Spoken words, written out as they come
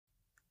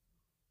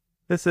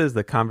This is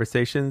the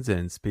Conversations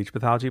in Speech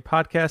Pathology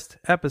Podcast,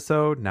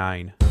 Episode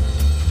 9.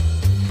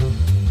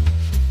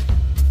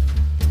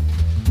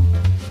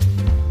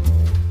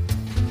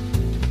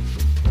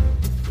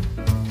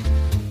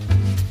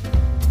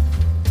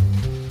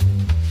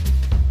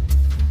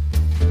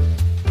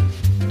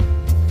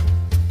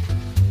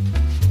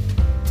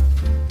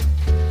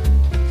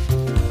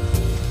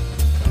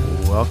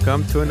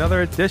 Welcome to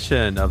another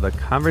edition of the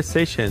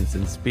Conversations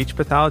in Speech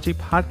Pathology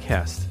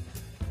Podcast.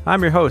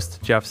 I'm your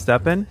host, Jeff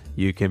Steppen.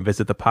 You can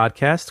visit the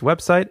podcast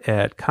website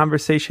at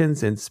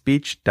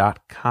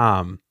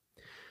conversationsinspeech.com.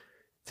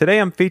 Today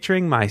I'm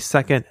featuring my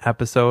second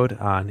episode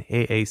on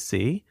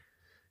AAC.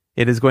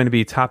 It is going to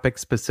be topic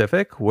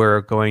specific. We're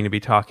going to be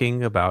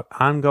talking about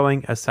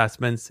ongoing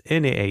assessments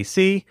in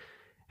AAC,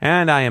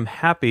 and I am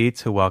happy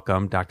to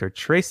welcome Dr.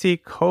 Tracy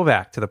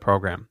Kovac to the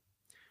program.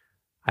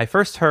 I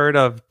first heard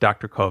of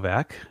Dr.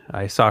 Kovac.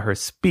 I saw her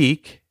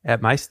speak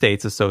at my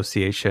state's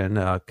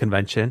association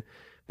convention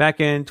back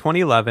in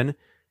 2011,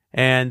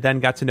 and then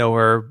got to know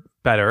her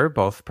better,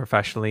 both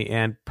professionally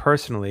and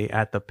personally,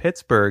 at the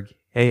Pittsburgh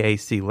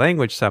AAC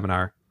Language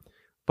Seminar,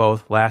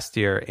 both last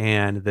year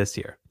and this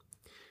year.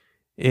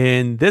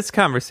 In this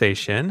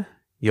conversation,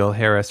 you'll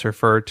hear us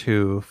refer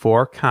to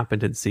 4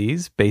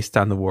 competencies based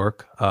on the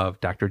work of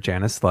Dr.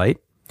 Janice Light,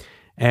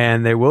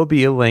 and there will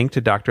be a link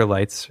to Dr.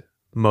 Light's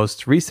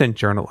most recent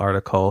journal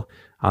article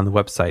on the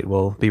website.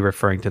 We'll be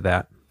referring to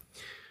that.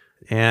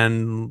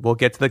 And we'll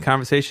get to the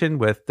conversation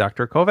with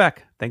Dr.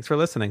 Kovac. Thanks for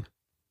listening.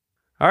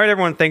 All right,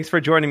 everyone. Thanks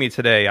for joining me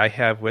today. I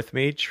have with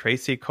me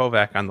Tracy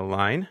Kovac on the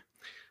line.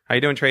 How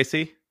you doing,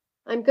 Tracy?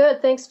 I'm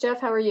good. Thanks,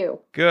 Jeff. How are you?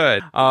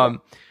 Good.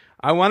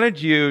 I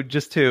wanted you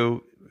just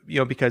to,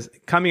 because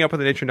coming up with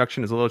an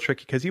introduction is a little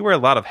tricky because you wear a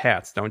lot of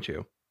hats, don't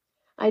you?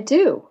 I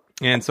do.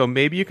 And so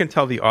maybe you can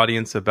tell the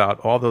audience about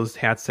all those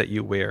hats that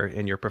you wear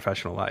in your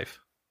professional life.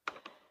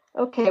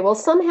 Okay, well,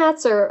 some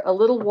hats are a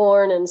little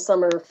worn and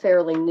some are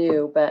fairly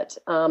new, but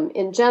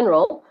in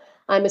general,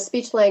 I'm a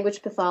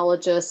speech-language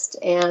pathologist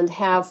and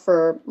have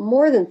for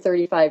more than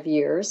 35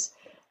 years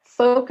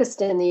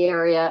focused in the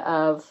area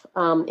of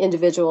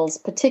individuals,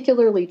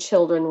 particularly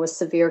children with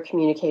severe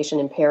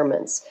communication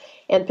impairments,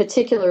 and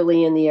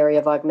particularly in the area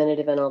of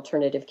augmentative and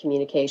alternative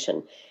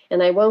communication.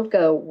 And I won't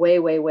go way,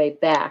 way, way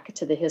back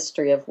to the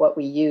history of what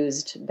we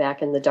used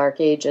back in the dark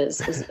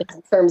ages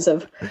in terms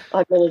of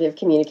augmentative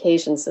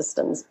communication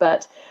systems.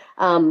 But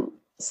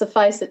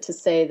suffice it to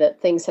say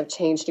that things have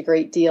changed a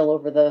great deal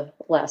over the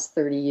last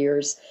 30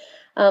 years.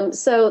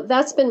 So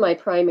that's been my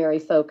primary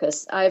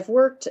focus. I've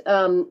worked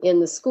in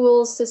the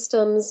school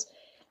systems,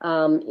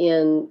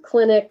 in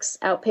clinics,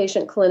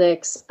 outpatient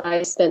clinics.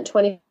 I spent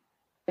 25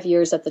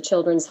 years at the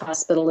Children's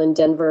Hospital in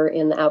Denver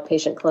in the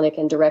outpatient clinic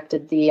and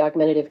directed the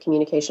augmentative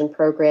communication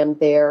program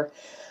there.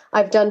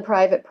 I've done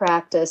private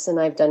practice and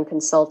I've done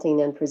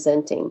consulting and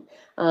presenting.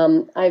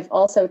 I've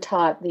also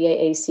taught the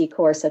AAC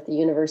course at the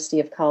University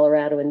of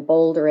Colorado in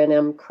Boulder, and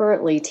I'm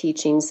currently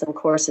teaching some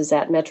courses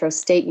at Metro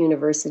State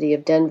University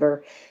of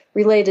Denver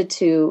related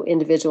to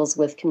individuals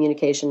with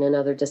communication and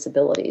other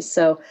disabilities.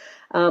 So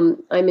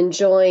I'm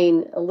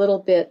enjoying a little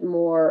bit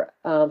more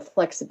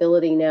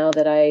flexibility now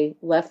that I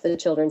left the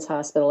Children's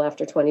Hospital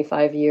after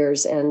 25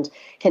 years and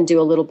can do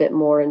a little bit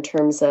more in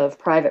terms of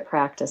private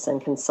practice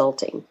and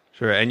consulting.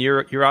 Sure, and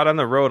you're out on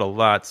the road a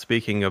lot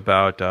speaking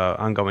about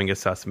ongoing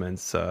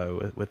assessments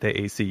with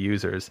AAC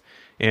users.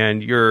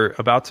 And you're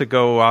about to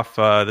go off,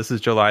 this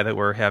is July that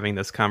we're having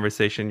this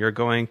conversation, you're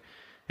going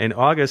in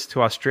August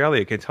to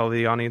Australia. Can you tell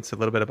the audience a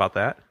little bit about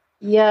that?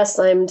 Yes,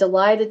 I'm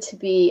delighted to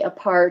be a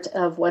part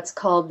of what's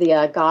called the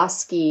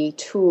AGOSCI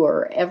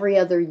tour. Every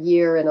other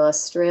year in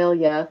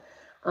Australia,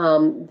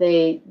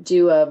 they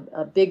do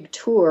a big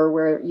tour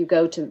where you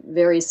go to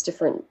various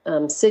different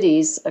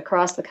cities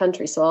across the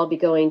country. So I'll be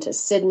going to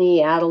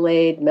Sydney,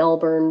 Adelaide,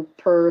 Melbourne,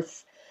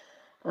 Perth,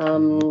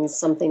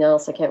 something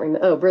else I can't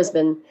remember. Oh,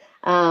 Brisbane,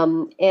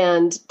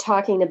 and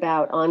talking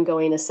about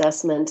ongoing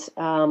assessment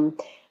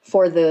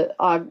for the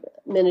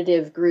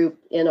augmentative group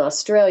in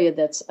Australia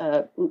that's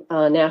a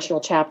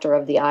national chapter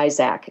of the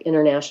ISAC,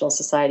 International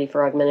Society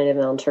for Augmentative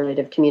and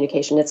Alternative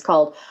Communication. It's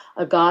called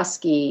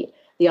AGOSCI,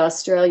 the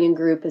Australian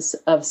Group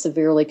of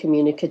Severely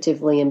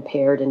Communicatively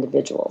Impaired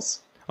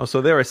Individuals. Oh, so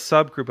they're a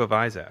subgroup of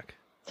ISAC.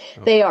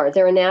 Oh. They are.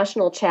 They're a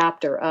national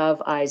chapter of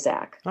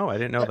ISAC. Oh, I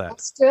didn't know that.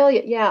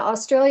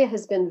 Australia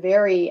has been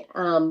very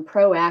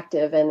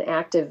proactive and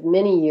active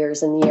many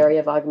years in the area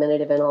of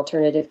augmentative and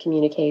alternative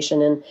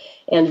communication,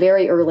 and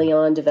very early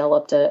on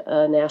developed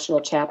a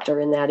national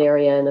chapter in that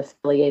area and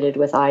affiliated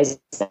with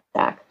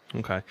ISAC.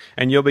 Okay.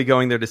 And you'll be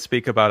going there to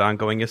speak about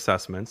ongoing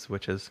assessments,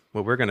 which is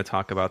what we're going to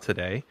talk about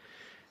today.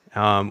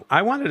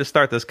 I wanted to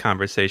start this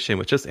conversation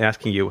with just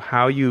asking you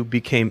how you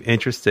became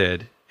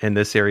interested in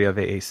this area of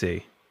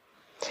AAC.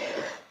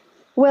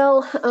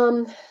 Well,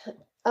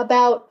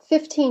 about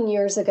 15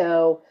 years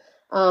ago,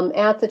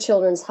 at the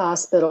Children's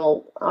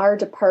Hospital, our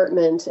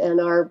department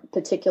and our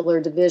particular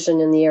division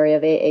in the area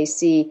of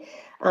AAC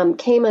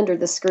came under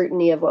the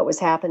scrutiny of what was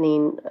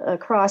happening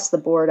across the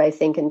board, I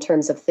think, in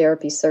terms of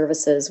therapy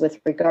services with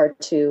regard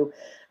to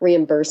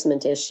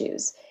reimbursement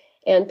issues.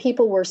 And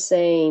people were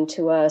saying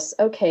to us,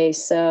 okay,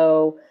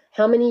 so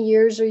how many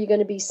years are you going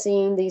to be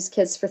seeing these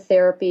kids for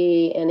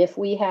therapy? And if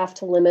we have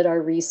to limit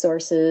our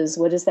resources,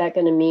 what is that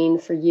going to mean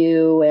for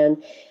you?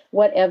 And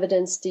what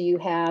evidence do you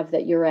have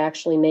that you're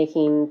actually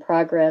making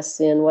progress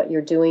in what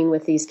you're doing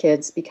with these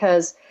kids?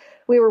 Because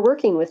we were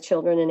working with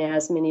children, and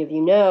as many of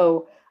you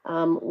know,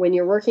 when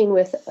you're working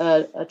with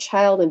a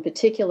child in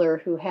particular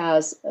who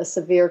has a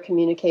severe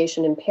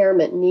communication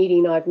impairment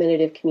needing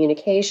augmentative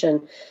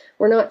communication,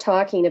 we're not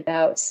talking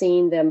about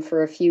seeing them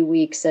for a few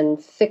weeks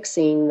and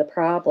fixing the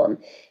problem.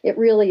 It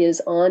really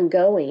is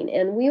ongoing.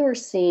 And we were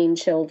seeing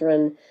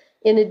children,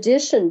 in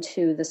addition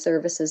to the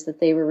services that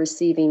they were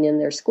receiving in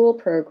their school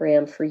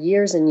program, for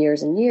years and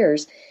years and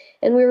years.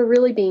 And we were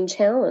really being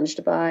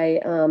challenged by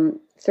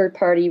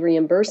third-party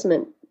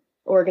reimbursement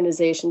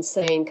organizations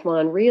saying, come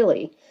on,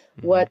 really,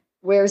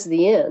 where's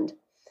the end?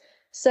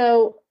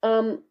 So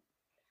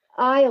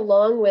I,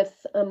 along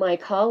with my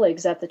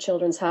colleagues at the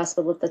Children's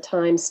Hospital at the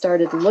time,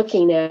 started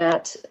looking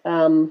at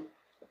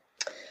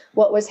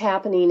what was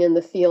happening in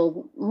the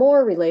field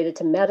more related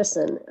to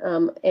medicine.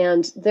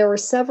 And there were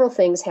several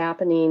things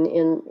happening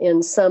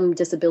in some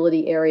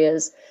disability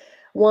areas.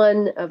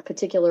 One of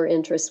particular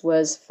interest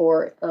was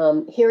for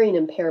hearing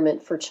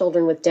impairment for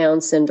children with Down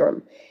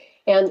syndrome.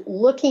 And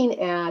looking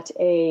at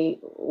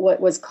what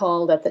was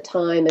called at the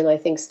time, and I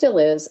think still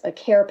is, a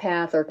care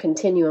path or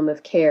continuum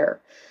of care,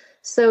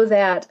 so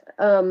that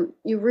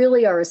you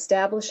really are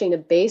establishing a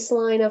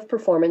baseline of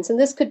performance. And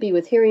this could be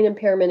with hearing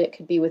impairment, it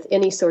could be with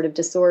any sort of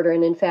disorder.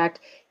 And in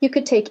fact, you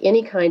could take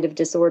any kind of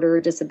disorder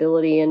or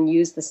disability and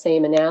use the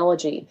same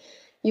analogy.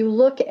 You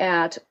look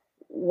at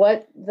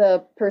what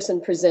the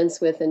person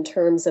presents with in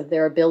terms of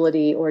their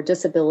ability or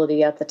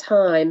disability at the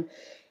time.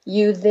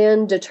 You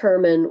then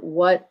determine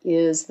what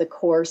is the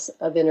course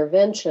of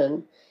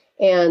intervention,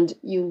 and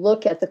you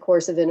look at the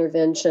course of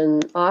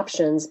intervention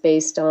options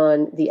based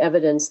on the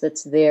evidence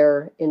that's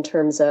there in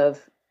terms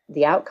of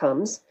the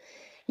outcomes.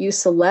 You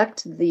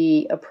select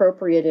the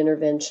appropriate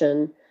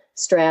intervention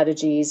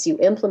strategies, you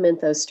implement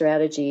those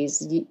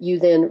strategies, you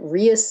then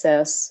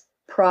reassess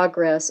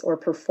progress or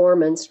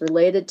performance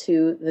related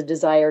to the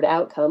desired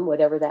outcome,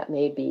 whatever that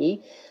may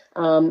be.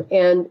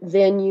 And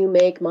then you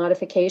make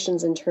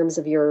modifications in terms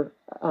of your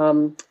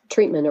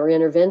treatment or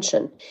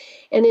intervention.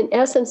 And in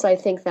essence, I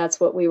think that's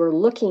what we were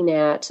looking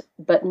at,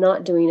 but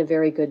not doing a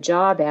very good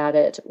job at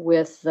it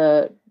with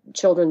the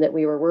children that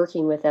we were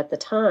working with at the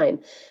time.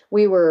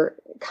 We were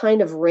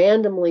kind of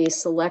randomly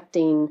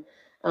selecting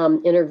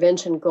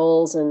intervention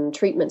goals and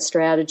treatment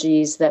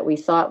strategies that we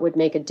thought would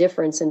make a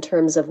difference in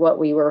terms of what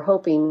we were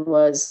hoping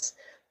was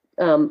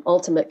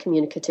ultimate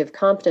communicative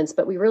competence,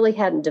 but we really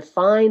hadn't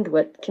defined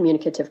what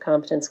communicative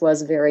competence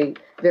was very,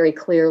 very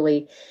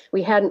clearly.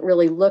 We hadn't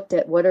really looked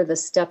at what are the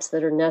steps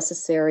that are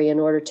necessary in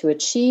order to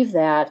achieve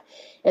that,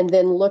 and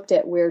then looked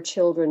at where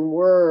children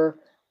were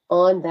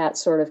on that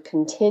sort of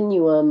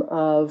continuum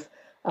of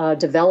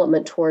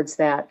development towards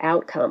that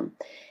outcome.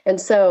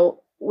 And so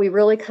we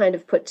really kind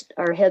of put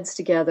our heads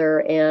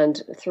together,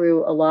 and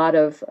through a lot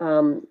of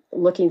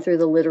looking through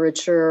the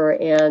literature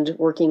and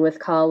working with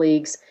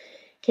colleagues,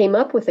 came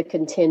up with a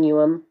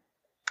continuum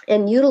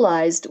and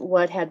utilized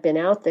what had been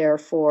out there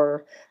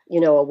for,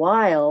 a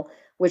while,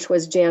 which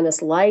was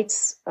Janice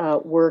Light's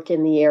work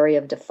in the area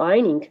of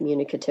defining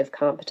communicative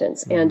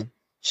competence. Mm-hmm. And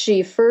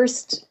she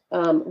first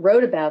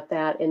wrote about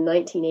that in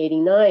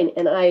 1989.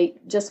 And I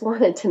just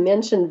wanted to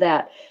mention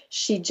that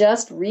she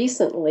just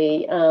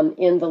recently,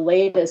 in the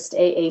latest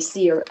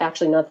AAC, or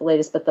actually not the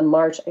latest, but the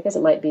March, I guess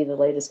it might be the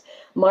latest,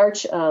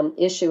 March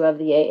issue of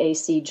the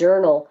AAC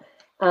Journal,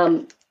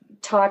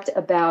 talked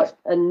about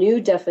a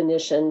new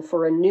definition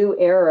for a new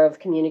era of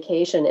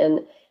communication. And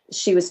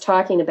she was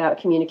talking about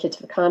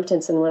communicative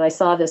competence. And when I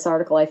saw this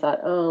article, I thought,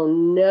 oh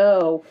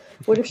no,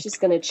 what if she's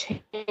going to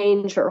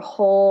change her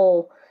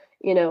whole,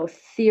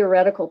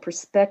 theoretical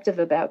perspective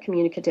about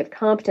communicative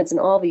competence? And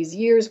all these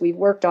years we've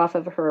worked off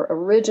of her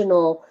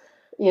original,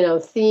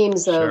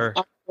 themes Sure.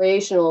 of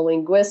operational,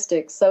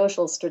 linguistic,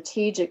 social,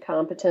 strategic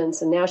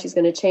competence, and now she's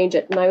going to change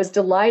it. And I was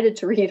delighted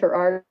to read her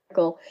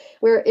article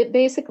where it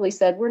basically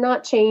said, we're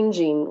not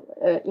changing,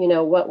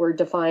 what we're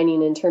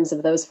defining in terms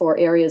of those four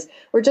areas.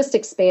 We're just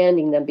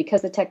expanding them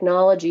because the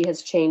technology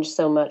has changed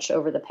so much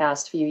over the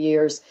past few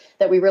years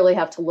that we really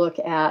have to look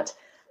at,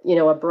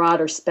 a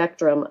broader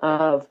spectrum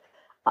of,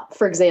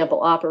 for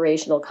example,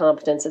 operational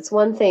competence. It's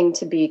one thing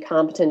to be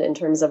competent in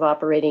terms of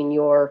operating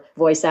your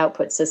voice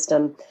output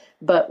system,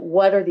 but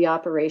what are the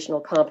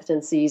operational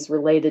competencies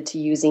related to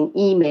using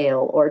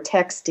email or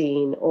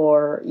texting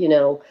or,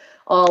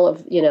 all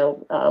of,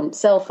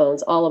 cell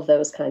phones, all of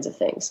those kinds of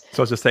things.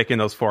 So it's just taking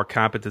those four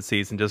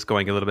competencies and just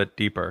going a little bit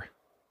deeper.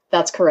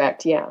 That's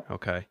correct. Yeah.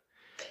 Okay.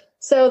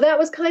 So that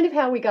was kind of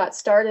how we got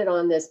started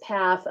on this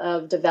path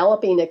of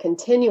developing a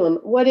continuum.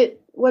 What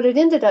it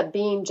ended up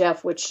being,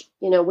 Jeff, which,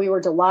 we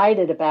were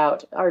delighted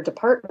about, our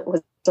department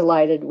was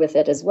delighted with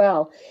it as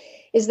well,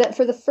 is that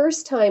for the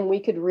first time we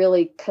could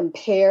really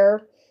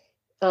compare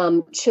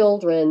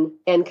children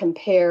and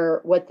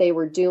compare what they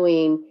were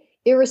doing,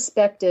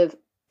 irrespective,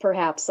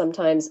 perhaps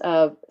sometimes,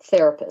 of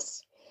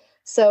therapists.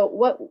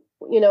 So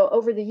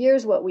over the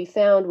years, what we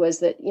found was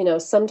that,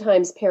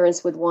 sometimes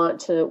parents would want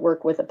to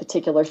work with a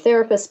particular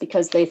therapist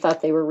because they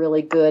thought they were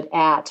really good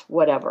at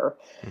whatever.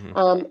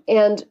 Mm-hmm.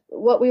 And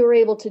what we were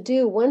able to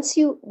do, once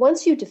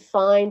you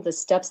define the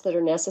steps that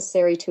are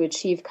necessary to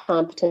achieve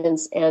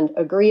competence and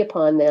agree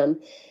upon them,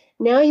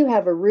 now you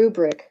have a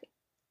rubric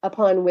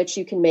upon which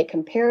you can make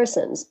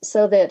comparisons,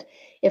 so that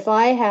if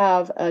I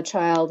have a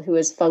child who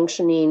is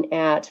functioning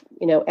at,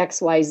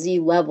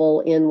 XYZ level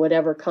in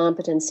whatever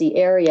competency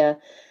area,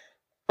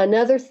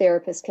 another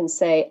therapist can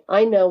say,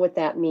 I know what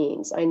that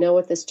means. I know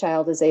what this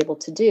child is able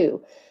to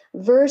do,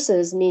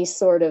 versus me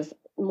sort of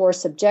more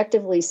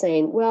subjectively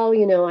saying, well,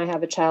 I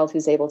have a child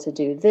who's able to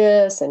do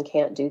this and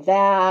can't do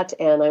that,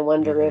 and I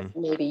wonder if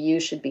maybe you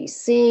should be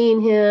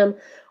seeing him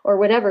or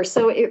whatever.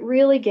 So it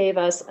really gave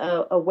us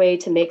a way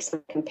to make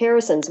some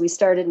comparisons. We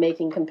started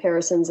making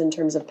comparisons in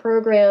terms of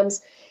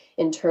programs,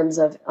 in terms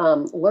of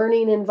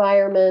learning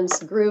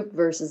environments, group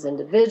versus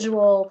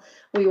individual.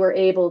 We were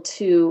able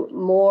to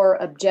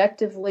more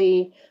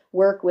objectively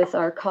work with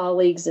our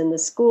colleagues in the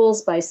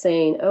schools by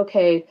saying,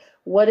 okay,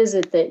 what is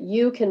it that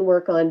you can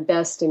work on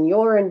best in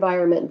your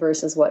environment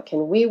versus what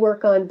can we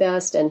work on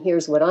best? And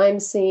here's what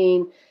I'm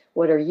seeing.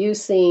 What are you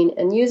seeing?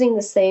 And using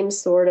the same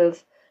sort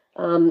of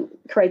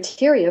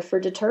criteria for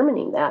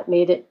determining that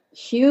made it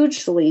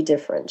hugely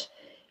different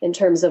in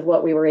terms of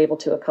what we were able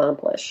to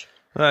accomplish.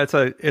 Well,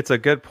 it's a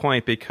good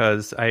point,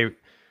 because I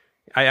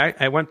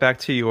went back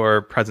to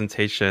your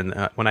presentation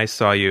when I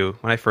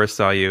first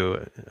saw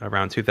you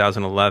around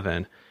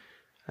 2011,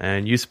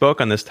 and you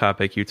spoke on this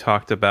topic. You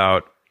talked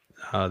about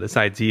this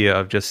idea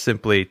of just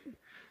simply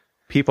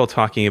people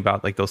talking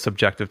about like those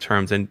subjective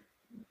terms and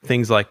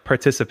things like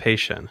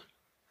participation,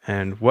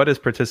 and what does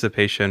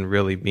participation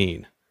really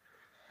mean?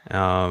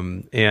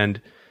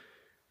 And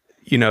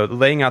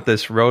laying out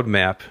this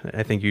roadmap,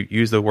 I think you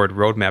used the word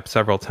roadmap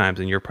several times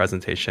in your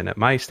presentation at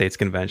my state's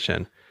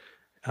convention.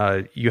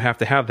 You have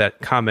to have that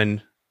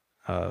common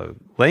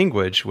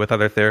language with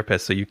other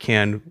therapists so you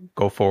can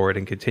go forward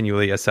and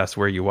continually assess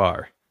where you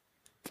are.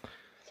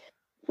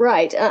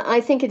 Right.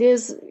 I think it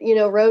is,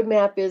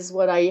 roadmap is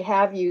what I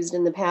have used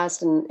in the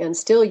past and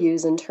still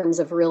use in terms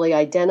of really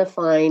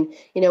identifying,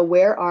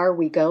 where are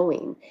we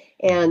going?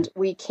 And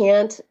we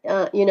can't,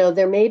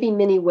 there may be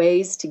many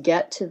ways to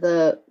get to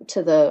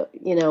the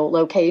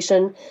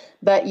location,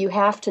 but you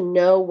have to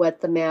know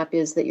what the map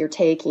is that you're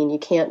taking. You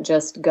can't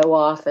just go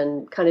off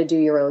and kind of do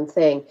your own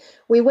thing.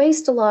 We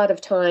waste a lot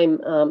of time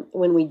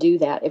when we do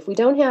that. If we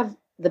don't have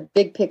the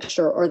big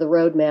picture or the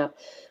roadmap,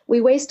 we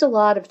waste a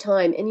lot of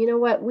time. And you know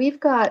what? We've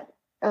got,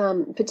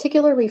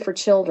 particularly for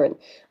children,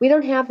 we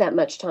don't have that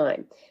much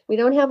time. We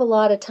don't have a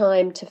lot of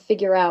time to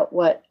figure out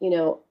what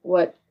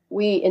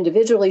we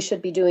individually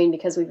should be doing,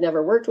 because we've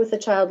never worked with a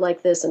child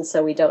like this, and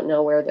so we don't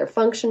know where they're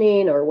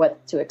functioning or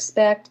what to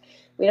expect.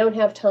 We don't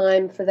have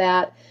time for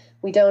that.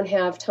 We don't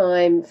have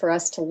time for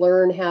us to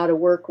learn how to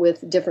work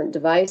with different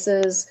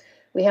devices.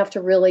 We have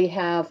to really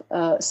have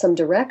some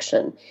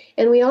direction.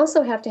 And we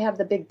also have to have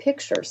the big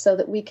picture so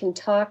that we can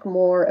talk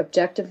more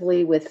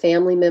objectively with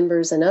family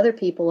members and other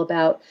people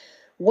about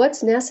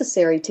what's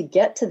necessary to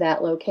get to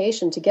that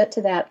location, to get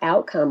to that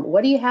outcome.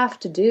 What do you have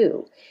to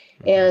do?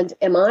 And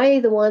am I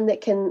the one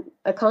that can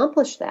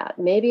accomplish that?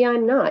 Maybe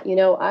I'm not.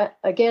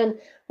 Again,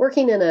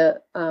 working in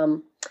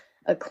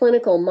a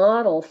clinical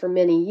model for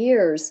many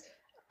years,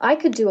 I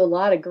could do a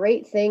lot of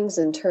great things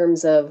in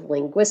terms of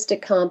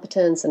linguistic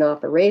competence and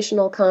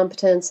operational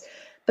competence,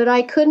 but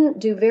I couldn't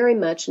do very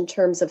much in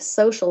terms of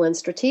social and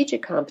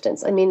strategic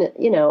competence. I mean,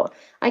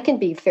 I can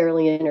be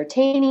fairly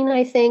entertaining,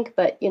 I think,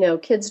 but,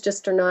 kids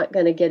just are not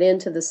going to get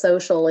into the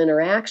social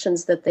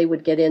interactions that they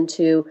would get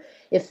into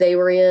if they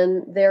were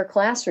in their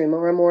classroom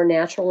or a more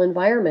natural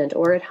environment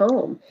or at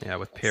home. Yeah,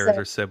 with peers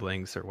or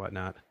siblings or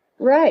whatnot.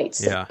 Right.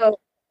 Yeah. So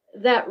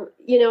that,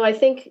 I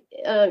think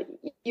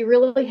you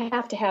really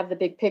have to have the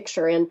big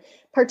picture. And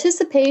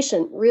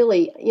participation,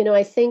 really,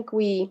 I think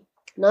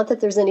not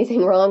that there's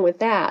anything wrong with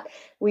that.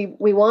 We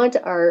want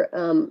our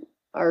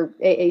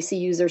AAC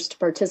users to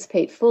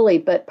participate fully,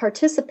 but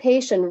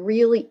participation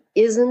really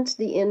isn't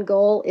the end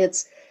goal.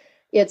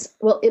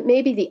 It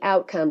may be the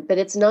outcome, but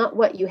it's not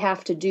what you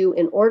have to do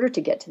in order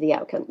to get to the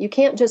outcome. You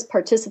can't just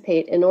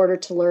participate in order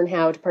to learn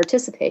how to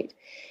participate.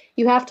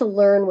 You have to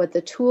learn what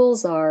the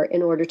tools are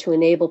in order to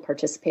enable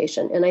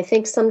participation. And I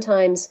think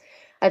sometimes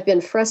I've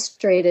been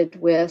frustrated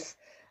with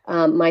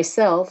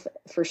myself,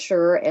 for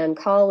sure, and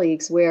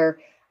colleagues, where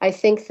I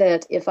think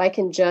that if I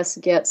can just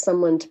get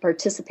someone to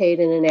participate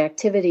in an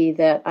activity,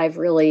 that I've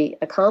really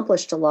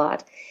accomplished a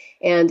lot.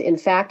 And in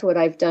fact, what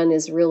I've done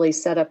is really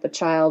set up a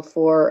child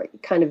for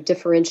kind of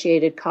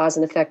differentiated cause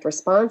and effect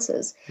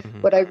responses.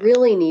 Mm-hmm. What I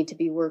really need to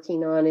be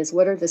working on is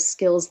what are the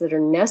skills that are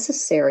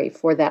necessary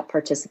for that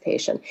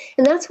participation.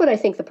 And that's what I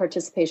think the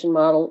participation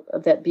model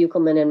that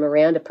Buchelman and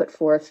Miranda put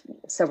forth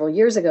several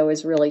years ago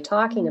is really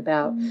talking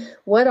about. Mm-hmm.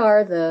 What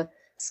are the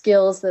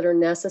skills that are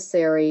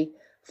necessary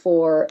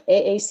for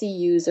AAC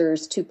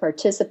users to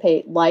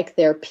participate like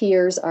their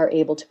peers are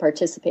able to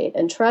participate.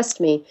 And trust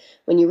me,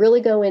 when you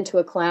really go into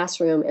a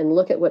classroom and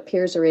look at what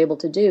peers are able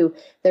to do,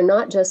 they're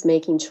not just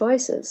making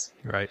choices.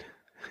 Right.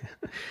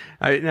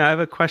 Now I have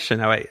a question.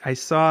 Now I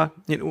saw,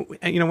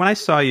 when I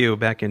saw you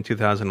back in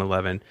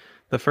 2011,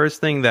 the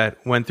first thing that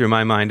went through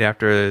my mind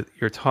after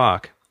your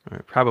talk,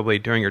 or probably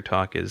during your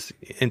talk, is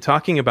in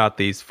talking about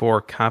these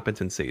 4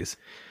 competencies,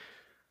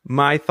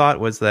 my thought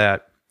was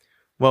that,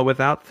 well,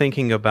 without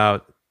thinking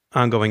about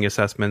ongoing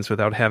assessments,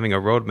 without having a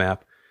roadmap,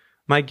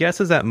 my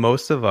guess is that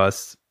most of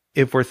us,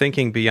 if we're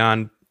thinking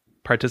beyond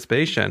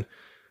participation,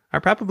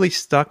 are probably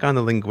stuck on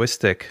the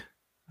linguistic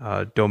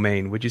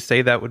domain. Would you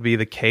say that would be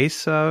the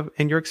case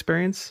in your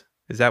experience?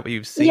 Is that what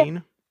you've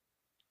seen?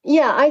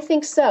 Yeah, I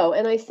think so.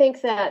 And I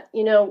think that,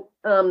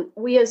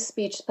 we as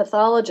speech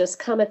pathologists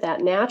come at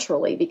that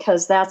naturally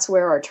because that's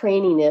where our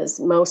training is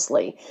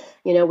mostly.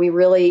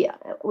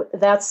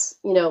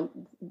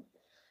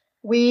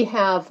 We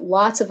have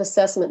lots of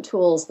assessment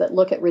tools that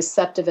look at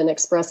receptive and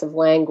expressive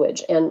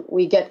language, and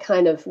we get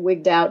kind of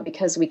wigged out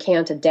because we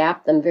can't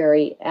adapt them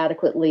very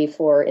adequately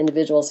for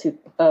individuals who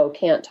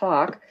can't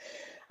talk.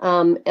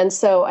 And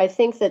so I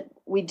think that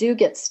we do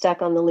get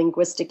stuck on the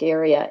linguistic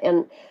area.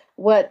 And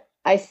what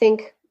I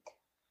think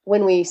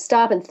when we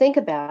stop and think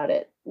about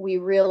it, we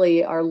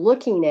really are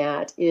looking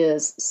at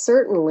is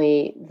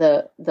certainly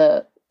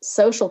the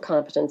social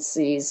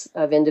competencies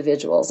of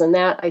individuals. And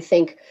that I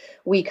think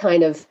we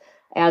kind of,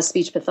 as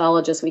speech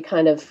pathologists, we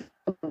kind of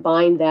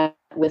combine that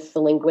with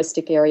the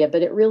linguistic area,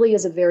 but it really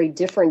is a very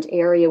different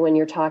area when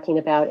you're talking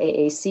about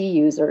AAC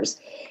users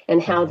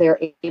and how they're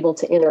able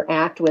to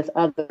interact with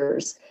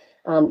others.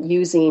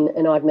 Using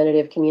an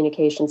augmentative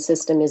communication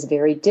system is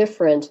very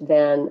different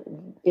than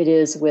it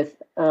is with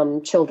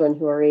children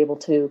who are able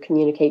to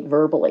communicate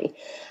verbally.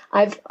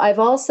 I've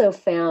also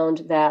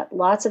found that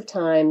lots of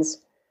times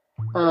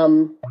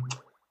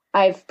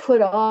I've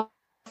put off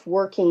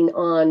working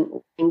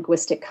on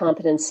linguistic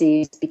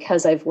competencies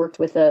because I've worked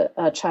with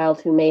a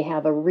child who may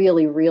have a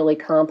really, really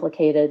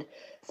complicated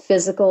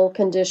physical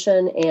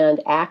condition, and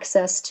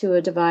access to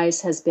a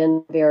device has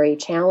been very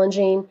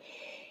challenging.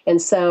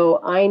 And so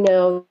I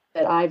know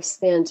that I've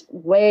spent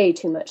way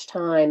too much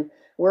time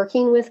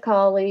working with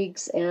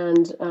colleagues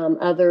and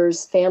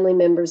others, family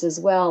members as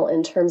well,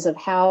 in terms of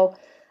how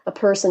a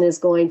person is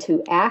going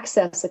to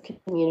access a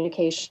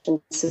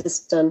communication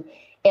system,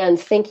 and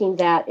thinking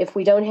that if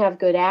we don't have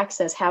good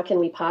access, how can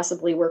we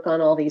possibly work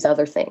on all these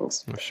other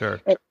things? Sure.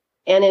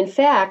 And in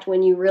fact,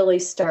 when you really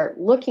start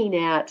looking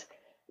at,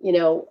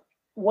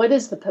 what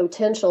is the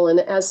potential? And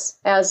as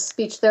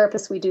speech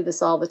therapists, we do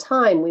this all the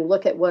time. We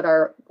look at what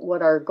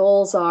our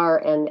goals are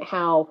and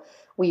how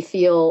we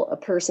feel a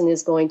person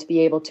is going to be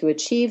able to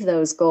achieve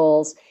those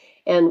goals.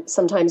 And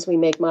sometimes we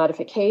make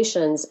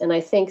modifications. And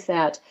I think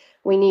that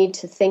we need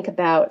to think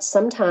about,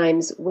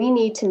 sometimes we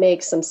need to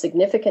make some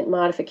significant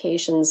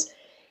modifications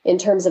in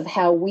terms of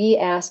how we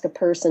ask a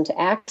person to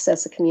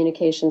access a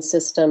communication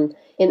system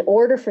in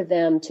order for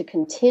them to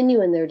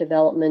continue in their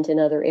development in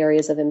other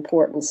areas of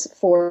importance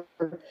for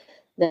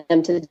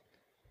them to.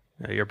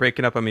 You're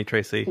breaking up on me,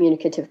 Tracy.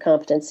 Communicative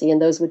competency,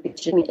 and those would be.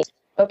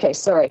 Okay,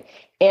 sorry.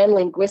 And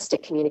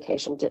linguistic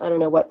communication. I don't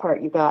know what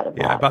part you got of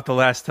that. Yeah, about the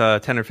last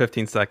 10 or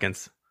 15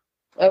 seconds.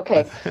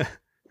 Okay.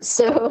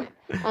 So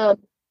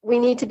we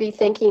need to be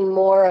thinking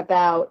more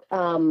about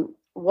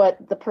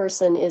what the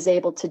person is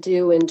able to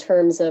do in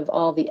terms of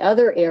all the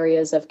other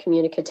areas of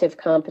communicative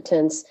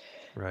competence,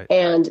 right,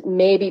 and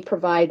maybe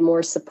provide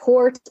more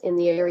support in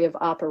the area of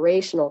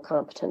operational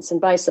competence. And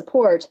by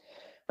support,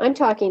 I'm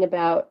talking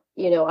about,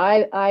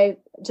 I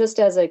just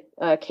as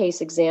a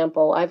case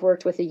example, I've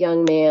worked with a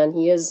young man.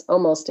 He is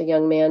almost a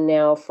young man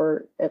now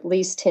for at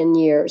least 10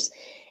 years.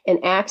 And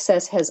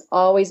access has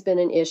always been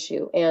an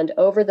issue. And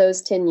over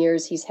those 10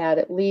 years, he's had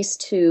at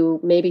least 2,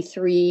 maybe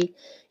 3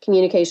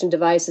 communication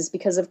devices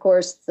because, of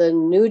course, the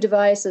new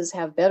devices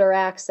have better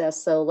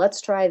access. So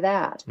let's try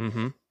that.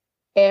 Mm-hmm.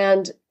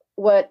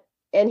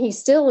 And he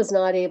still is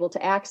not able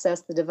to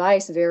access the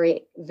device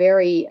very,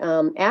 very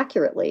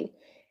accurately.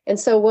 And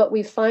so what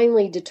we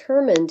finally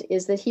determined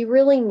is that he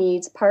really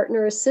needs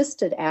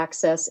partner-assisted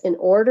access in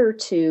order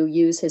to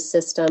use his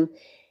system.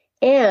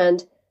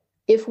 And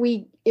if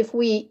we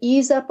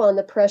ease up on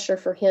the pressure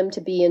for him to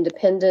be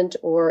independent,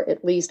 or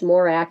at least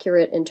more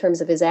accurate in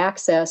terms of his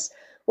access,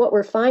 what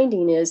we're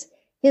finding is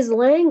his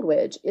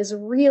language is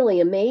really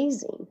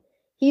amazing.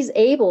 He's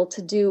able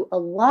to do a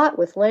lot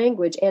with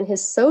language, and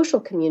his social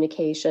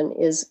communication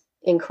is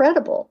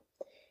incredible.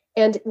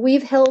 And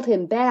we've held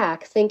him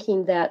back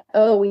thinking that,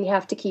 we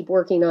have to keep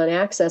working on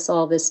access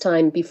all this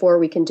time before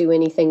we can do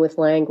anything with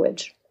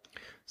language.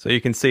 So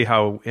you can see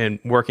how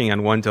working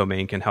on one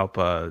domain can help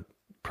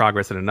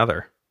progress in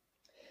another.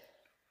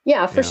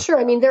 Yeah, for sure.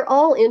 I mean, they're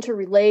all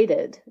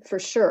interrelated, for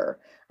sure.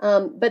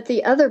 But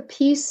the other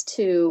piece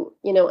to,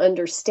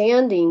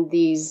 understanding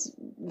these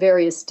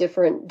various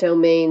different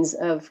domains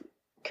of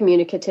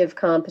communicative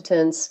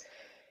competence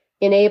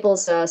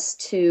enables us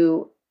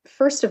to,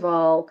 first of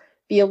all,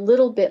 be a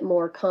little bit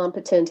more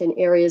competent in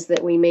areas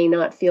that we may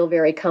not feel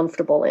very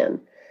comfortable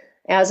in.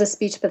 As a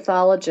speech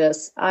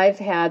pathologist, I've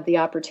had the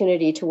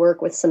opportunity to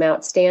work with some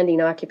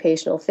outstanding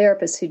occupational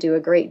therapists who do a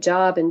great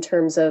job in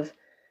terms of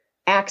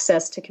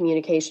access to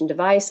communication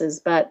devices.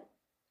 But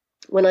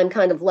when I'm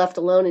kind of left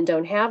alone and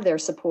don't have their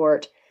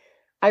support,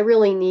 I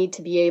really need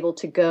to be able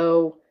to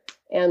go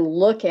and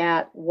look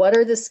at what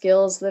are the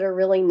skills that are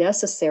really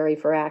necessary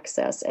for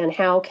access, and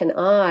how can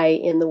I,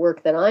 in the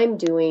work that I'm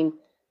doing,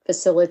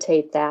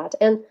 facilitate that.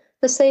 And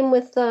the same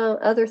with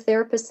other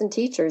therapists and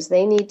teachers.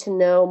 They need to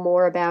know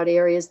more about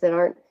areas that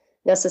aren't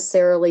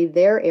necessarily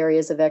their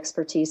areas of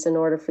expertise in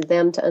order for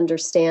them to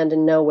understand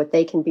and know what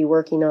they can be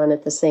working on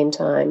at the same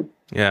time.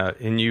 Yeah,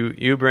 and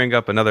you bring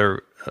up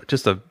another,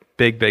 just a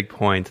big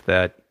point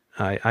that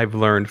I've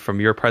learned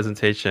from your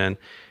presentation,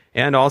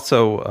 and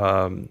also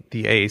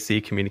the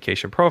AAC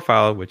communication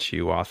profile, which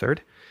you authored,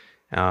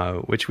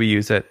 which we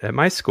use at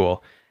my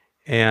school.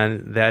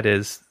 And that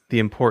is the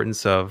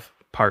importance of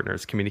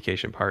partners,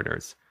 communication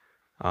partners.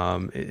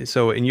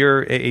 So in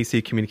your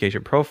AAC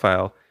communication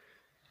profile,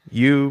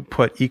 you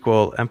put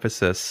equal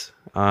emphasis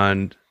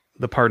on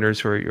the partners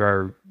who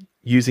are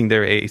using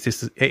their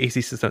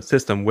AAC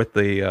system with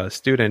the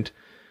student.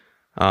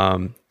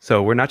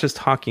 So we're not just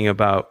talking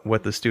about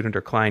what the student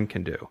or client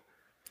can do.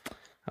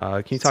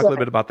 Can you talk a little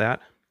bit about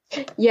that?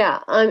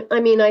 Yeah,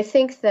 I mean, I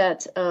think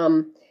that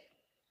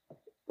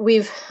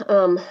we've,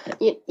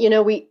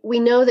 we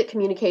know that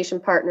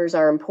communication partners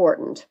are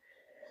important.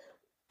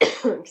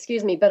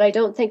 Excuse me, but I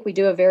don't think we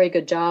do a very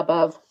good job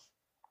of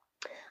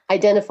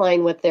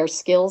identifying what their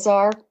skills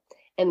are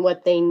and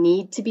what they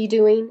need to be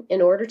doing in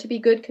order to be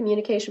good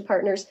communication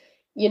partners.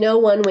 You know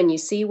one when you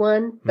see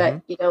one,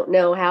 but you don't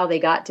know how they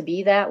got to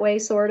be that way,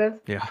 sort of.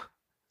 Yeah.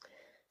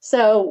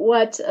 So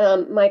what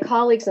my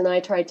colleagues and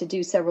I tried to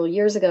do several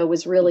years ago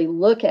was really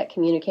look at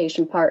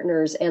communication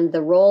partners and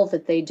the role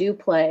that they do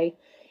play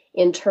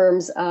in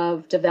terms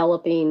of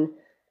developing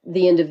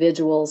the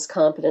individual's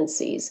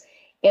competencies.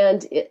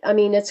 And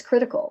it's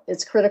critical.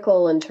 It's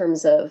critical in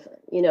terms of,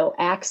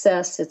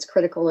 access. It's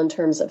critical in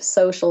terms of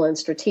social and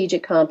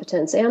strategic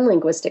competence and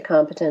linguistic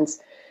competence.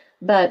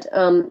 But,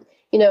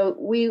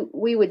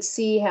 we would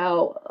see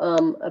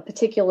how a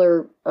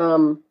particular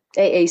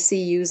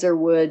AAC user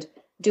would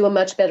do a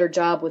much better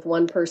job with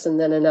one person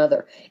than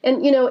another.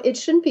 And, it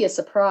shouldn't be a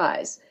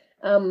surprise.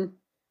 When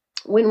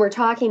we're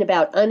talking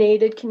about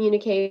unaided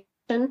communication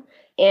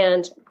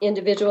and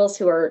individuals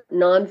who are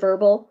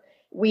nonverbal,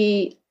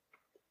 we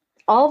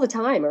all the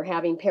time are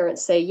having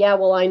parents say, yeah,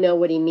 well, I know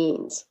what he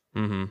means.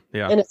 Mm-hmm.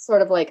 Yeah. And it's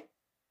sort of like,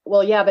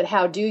 well, yeah, but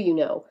how do you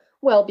know?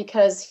 Well,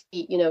 because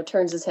he,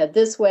 turns his head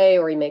this way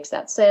or he makes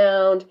that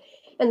sound.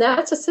 And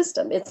that's a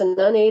system. It's an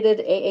unaided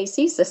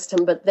AAC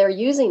system, but they're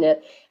using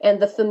it. And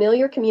the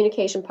familiar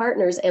communication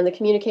partners and the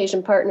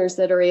communication partners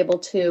that are able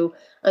to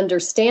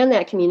understand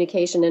that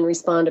communication and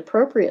respond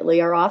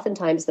appropriately are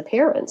oftentimes the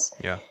parents.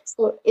 Yeah.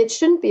 So it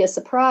shouldn't be a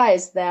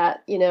surprise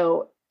that,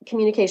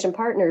 communication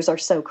partners are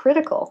so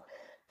critical.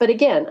 But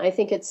again, I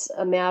think it's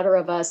a matter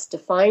of us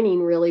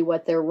defining really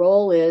what their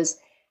role is,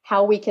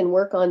 how we can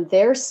work on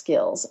their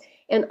skills.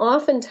 And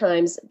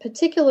oftentimes,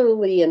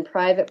 particularly in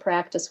private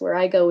practice where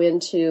I go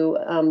into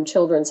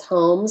children's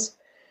homes,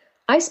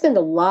 I spend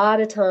a lot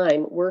of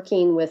time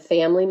working with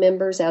family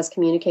members as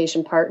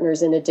communication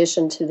partners in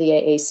addition to the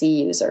AAC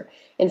user.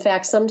 In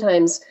fact,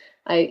 sometimes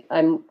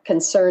I'm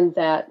concerned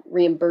that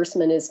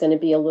reimbursement is going to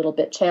be a little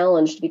bit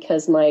challenged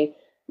because my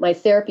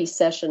therapy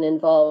session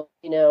involved,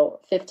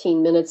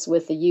 15 minutes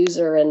with the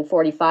user and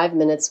 45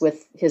 minutes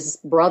with his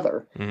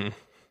brother.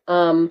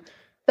 Mm-hmm.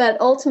 But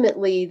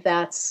ultimately,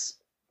 that's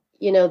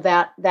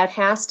that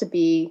has to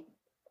be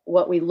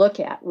what we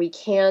look at. We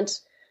can't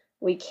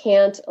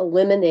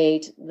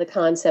eliminate the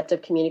concept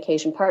of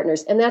communication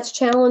partners, and that's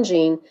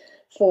challenging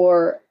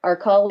for our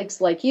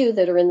colleagues like you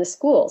that are in the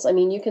schools. I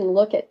mean, you can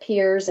look at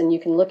peers and you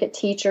can look at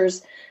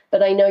teachers,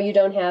 but I know you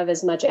don't have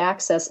as much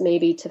access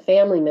maybe to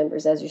family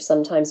members as you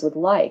sometimes would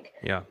like.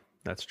 Yeah,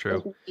 that's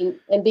true.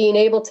 And being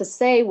able to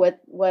say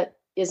what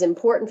is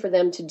important for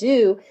them to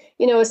do,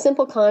 a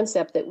simple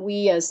concept that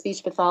we as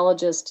speech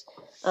pathologists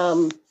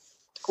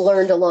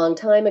learned a long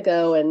time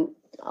ago, and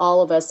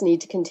all of us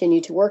need to continue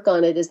to work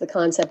on it, is the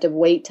concept of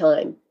wait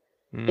time.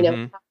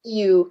 Mm-hmm.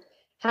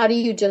 How do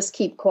you just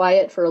keep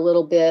quiet for a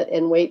little bit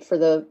and wait for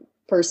the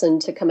person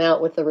to come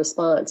out with the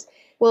response?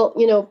 Well,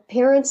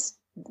 parents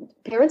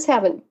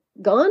haven't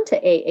gone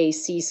to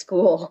AAC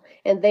school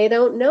and they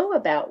don't know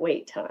about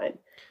wait time.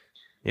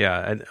 Yeah,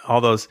 and all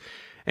those,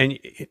 and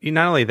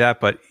not only that,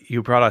 but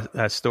you brought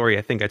a story.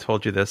 I think I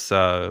told you this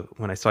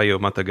when I saw you a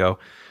month ago,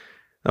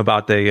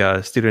 about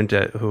the student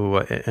who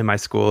in my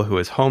school who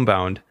is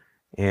homebound,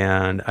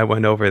 and I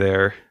went over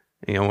there,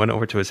 went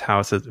over to his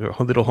house, a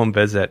little home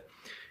visit,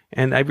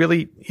 and I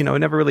really,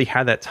 never really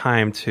had that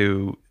time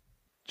to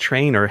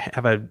train or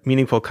have a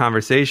meaningful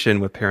conversation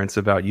with parents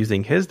about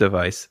using his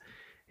device.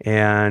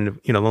 And,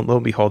 lo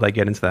and behold, I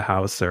get into the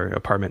house or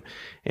apartment,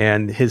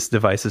 and his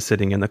device is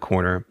sitting in the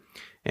corner.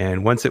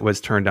 And once it was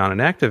turned on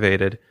and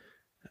activated,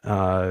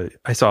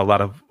 I saw a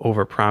lot of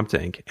over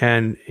prompting.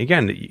 And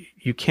again,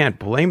 you can't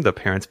blame the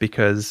parents,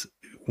 because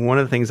one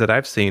of the things that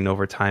I've seen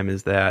over time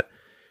is that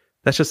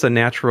that's just a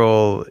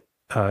natural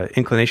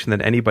inclination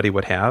that anybody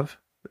would have.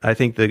 I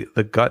think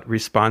the gut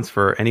response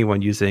for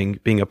anyone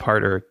being a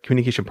partner,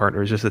 communication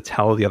partner, is just to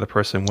tell the other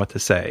person what to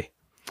say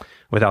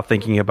without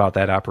thinking about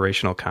that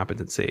operational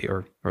competency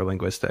or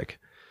linguistic.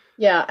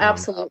 Yeah,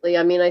 absolutely.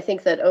 I mean, I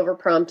think that over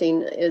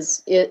prompting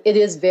it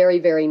is very,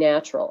 very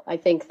natural. I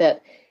think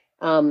that,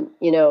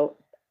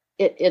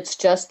 it's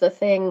just the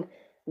thing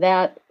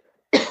that,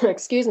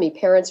 excuse me,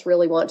 parents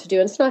really want to do.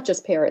 And it's not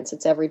just parents,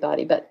 it's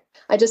everybody. But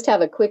I just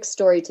have a quick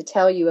story to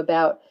tell you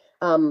about,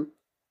 and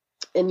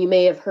you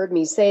may have heard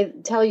me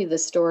tell you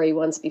this story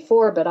once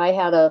before, but I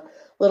had a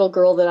little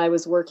girl that I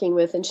was working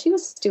with, and she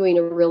was doing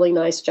a really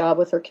nice job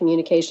with her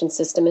communication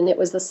system. And it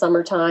was the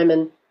summertime,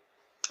 and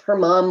her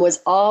mom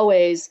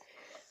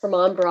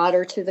brought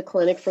her to the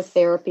clinic for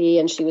therapy,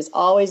 and she was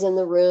always in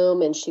the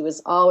room, and she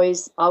was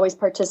always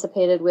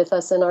participated with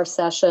us in our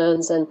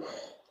sessions. And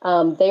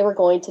they were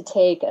going to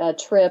take a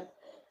trip,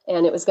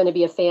 and it was going to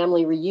be a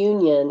family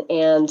reunion,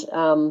 and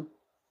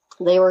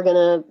they were going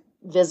to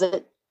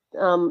visit,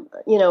 an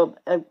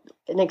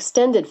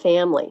extended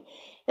family.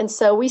 And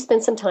so we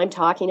spent some time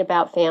talking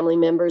about family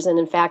members. And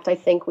in fact, I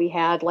think we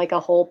had like a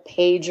whole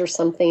page or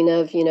something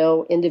of,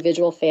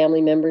 individual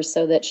family members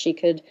so that she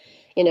could,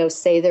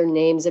 say their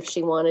names if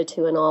she wanted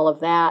to and all of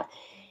that.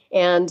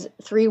 And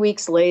 3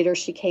 weeks later,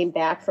 she came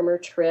back from her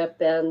trip,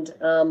 and,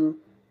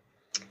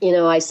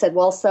 I said,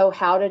 well, so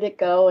how did it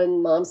go?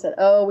 And Mom said,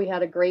 oh, we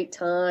had a great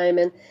time.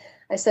 And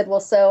I said, well,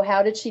 so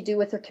how did she do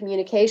with her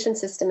communication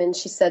system? And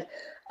she said,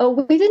 oh,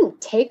 we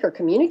didn't take her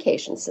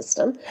communication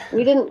system.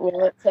 We didn't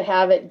want to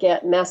have it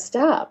get messed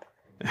up.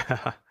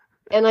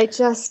 And I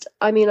just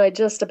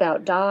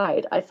about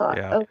died. I thought,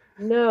 oh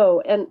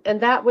no.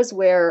 And that was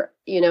where,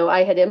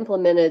 I had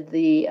implemented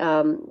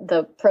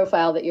the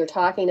profile that you're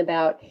talking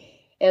about.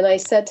 And I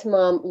said to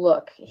Mom,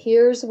 look,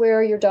 here's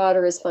where your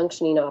daughter is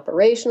functioning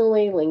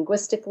operationally,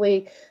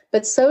 linguistically,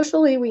 but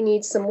socially we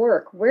need some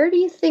work. Where do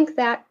you think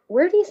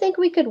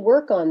we could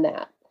work on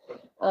that?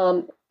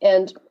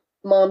 And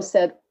Mom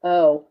said,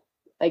 oh,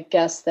 I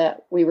guess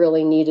that we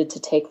really needed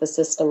to take the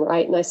system,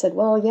 right? And I said,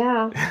 well,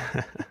 yeah.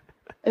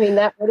 I mean,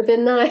 that would have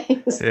been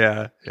nice.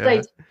 Yeah. I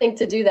didn't think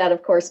to do that,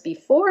 of course,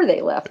 before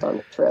they left on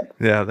the trip.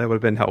 Yeah, that would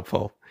have been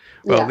helpful.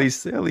 Well, yeah.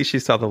 At least she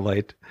saw the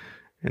light,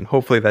 and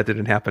hopefully that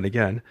didn't happen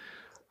again.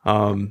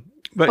 The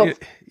other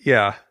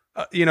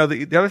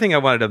thing I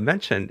wanted to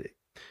mention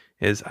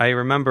is I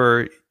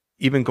remember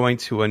even going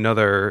to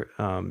another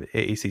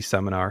AAC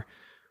seminar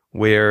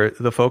where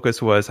the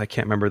focus was, I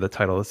can't remember the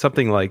title, it's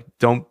something like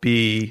don't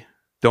be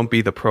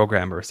the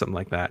programmer or something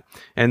like that.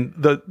 And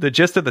the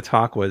gist of the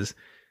talk was,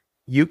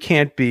 you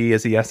can't be,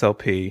 as the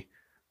SLP,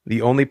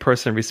 the only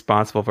person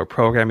responsible for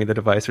programming the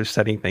device or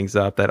setting things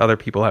up that other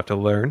people have to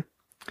learn.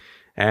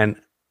 And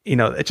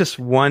it's just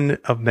one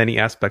of many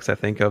aspects, I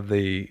think, of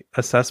the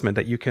assessment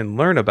that you can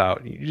learn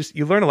about.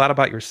 You learn a lot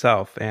about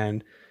yourself,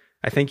 and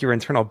I think your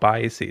internal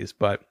biases.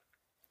 But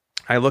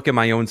I look at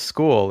my own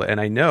school,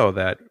 and I know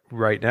that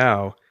right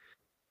now,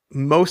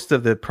 most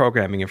of the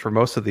programming and for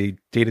most of the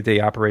day-to-day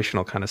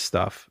operational kind of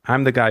stuff,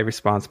 I'm the guy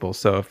responsible.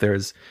 So if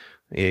there's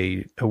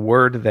a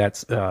word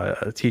that's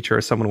a teacher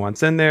or someone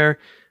wants in there,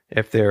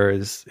 if there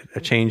is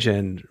a change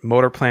in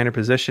motor plan or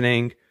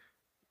positioning,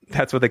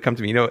 that's what they come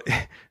to me.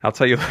 I'll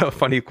tell you a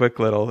funny, quick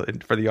little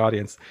for the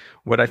audience.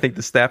 What I think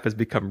the staff has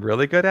become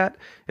really good at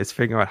is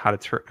figuring out how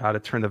to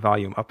turn the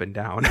volume up and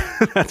down.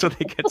 That's what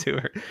they get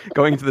to,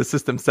 going to the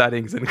system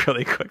settings and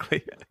really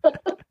quickly. Well,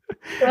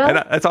 and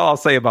that's all I'll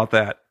say about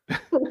that.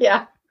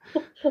 Yeah,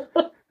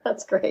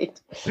 that's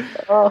great.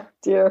 Oh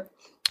dear.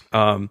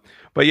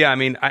 But yeah, I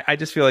mean, I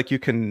just feel like you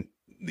can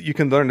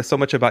learn so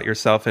much about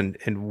yourself and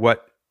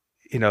what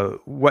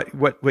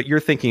you're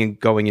thinking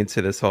going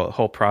into this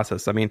whole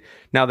process. I mean,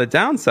 now the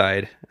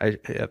downside,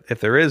 if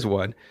there is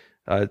one,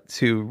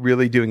 to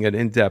really doing an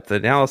in-depth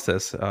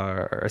analysis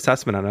or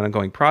assessment on an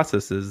ongoing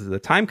process is the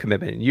time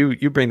commitment.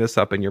 You bring this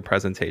up in your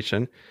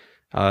presentation.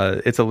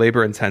 It's a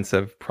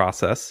labor-intensive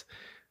process.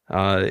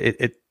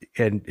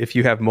 And if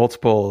you have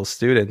multiple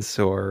students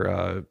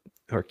or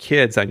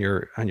kids on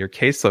your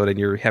caseload, and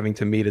you're having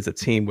to meet as a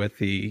team with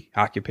the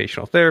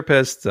occupational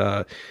therapist,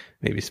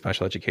 maybe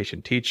special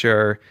education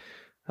teacher,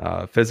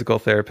 physical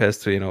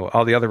therapist,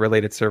 all the other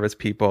related service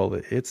people,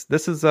 it's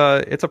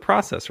a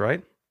process,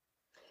 right?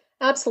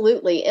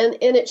 Absolutely. And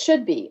it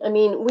should be. I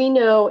mean, we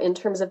know in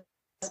terms of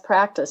best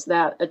practice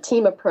that a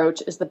team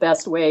approach is the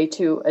best way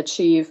to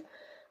achieve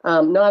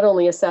not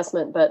only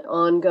assessment, but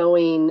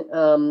ongoing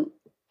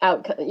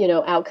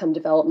outcome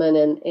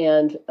development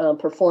and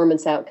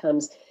performance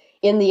outcomes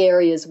in the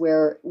areas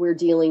where we're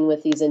dealing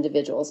with these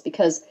individuals.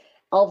 Because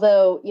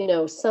although,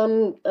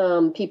 some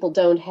people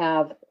don't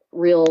have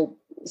real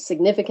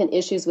significant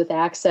issues with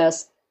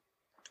access,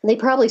 they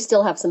probably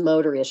still have some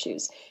motor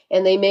issues,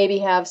 and they maybe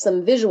have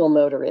some visual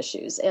motor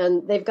issues,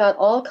 and they've got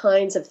all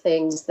kinds of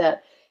things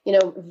that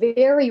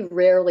very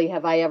rarely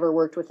have I ever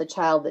worked with a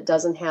child that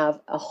doesn't have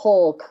a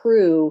whole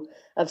crew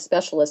of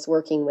specialists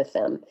working with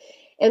them.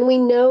 And we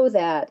know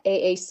that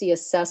AAC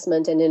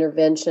assessment and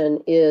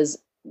intervention is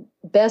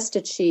best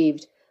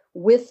achieved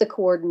with the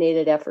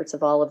coordinated efforts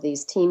of all of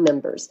these team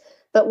members.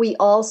 But we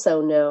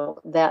also know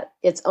that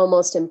it's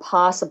almost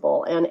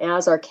impossible. And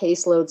as our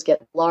caseloads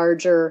get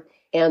larger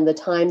and the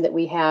time that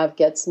we have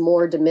gets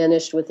more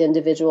diminished with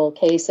individual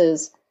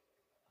cases,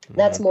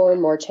 that's more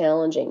and more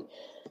challenging.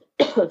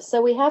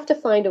 So we have to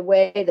find a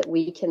way that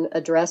we can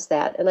address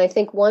that. And I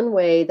think one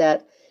way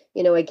that,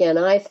 again,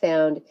 I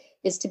found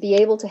is to be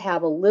able to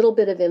have a little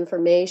bit of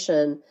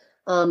information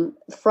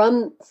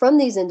from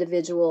these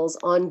individuals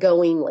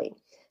ongoingly,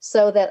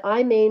 so that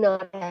I may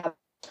not have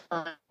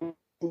time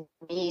to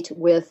meet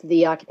with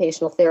the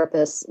occupational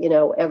therapist,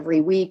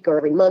 every week or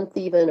every month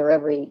even, or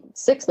every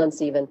 6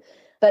 months even.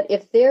 But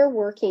if they're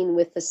working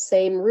with the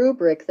same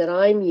rubric that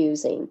I'm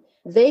using,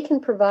 they can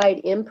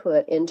provide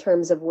input in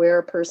terms of where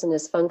a person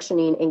is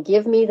functioning and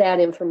give me that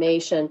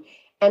information,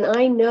 and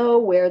I know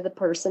where the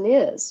person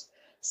is.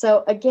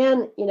 So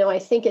again, I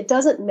think it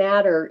doesn't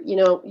matter,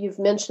 you've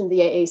mentioned the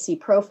AAC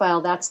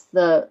profile. That's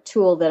the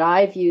tool that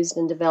I've used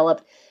and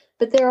developed.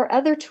 But there are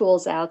other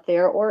tools out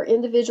there, or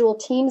individual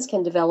teams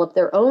can develop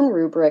their own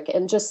rubric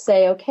and just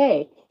say,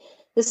 okay,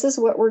 this is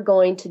what we're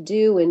going to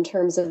do in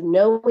terms of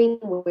knowing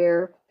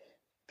where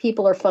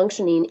people are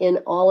functioning in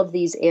all of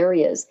these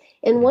areas.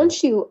 And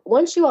once you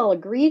all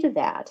agree to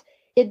that,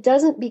 it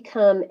doesn't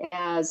become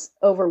as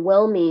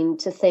overwhelming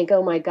to think,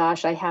 oh my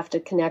gosh, I have to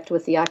connect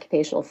with the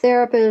occupational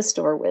therapist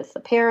or with the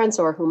parents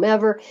or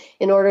whomever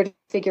in order to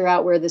figure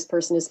out where this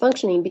person is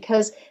functioning,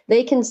 because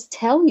they can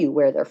tell you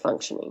where they're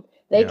functioning.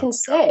 They can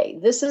say,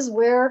 this is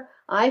where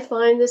I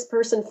find this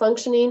person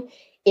functioning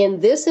in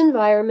this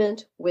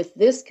environment with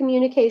this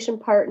communication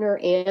partner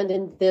and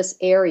in this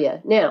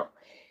area. Now,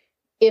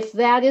 if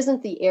that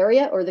isn't the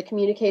area or the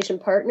communication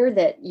partner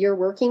that you're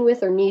working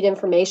with or need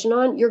information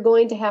on, you're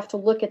going to have to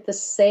look at the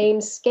same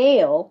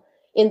scale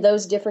in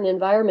those different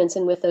environments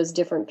and with those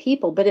different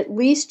people. But at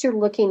least you're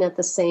looking at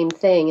the same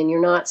thing, and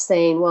you're not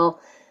saying, well,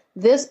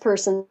 this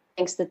person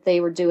thinks that they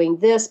were doing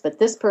this, but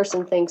this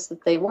person thinks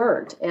that they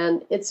weren't.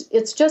 And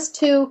it's just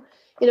too,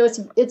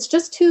 it's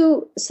just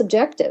too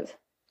subjective.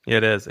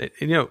 It is.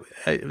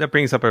 That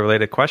brings up a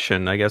related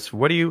question, I guess.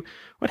 What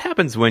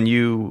happens when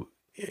you,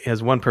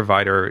 as one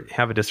provider,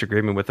 have a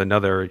disagreement with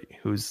another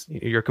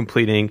you're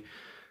completing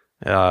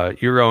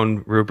your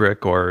own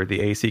rubric or the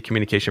AAC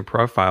communication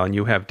profile, and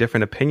you have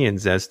different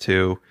opinions as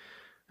to,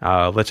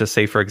 let's just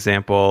say, for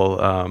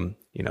example,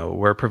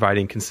 we're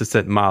providing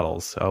consistent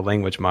models,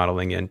 language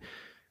modeling, and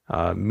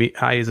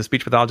I, as a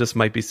speech pathologist,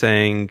 might be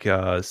saying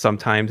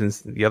sometimes,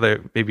 and the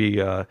other, maybe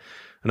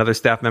another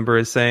staff member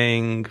is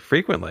saying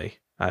frequently.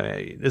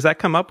 Does that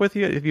come up with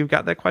you if you've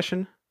got that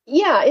question?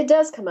 Yeah, it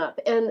does come up.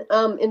 And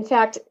in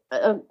fact,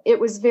 it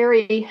was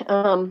very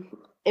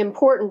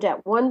important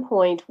at one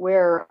point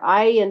where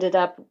I ended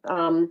up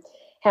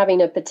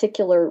having a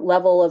particular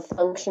level of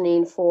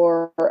functioning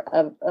for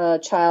a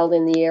child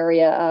in the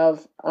area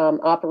of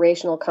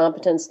operational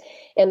competence.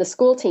 And the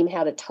school team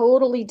had a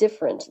totally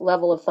different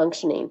level of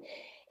functioning.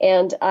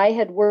 And I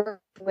had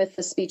worked with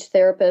the speech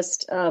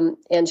therapist,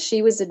 and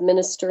she was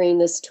administering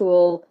this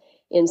tool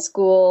in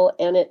school.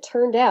 And it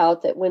turned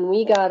out that when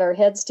we got our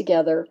heads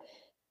together,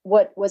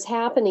 what was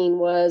happening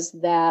was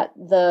that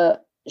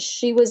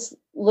she was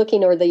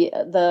looking, or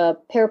the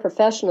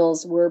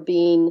paraprofessionals were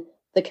being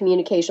the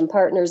communication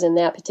partners in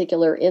that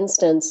particular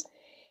instance,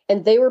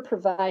 and they were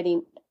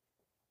providing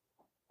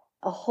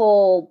a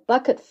whole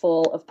bucket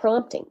full of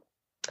prompting.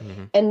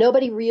 Mm-hmm. And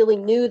nobody really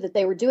knew that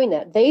they were doing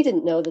that. They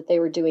didn't know that they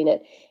were doing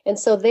it. And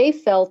so they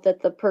felt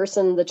that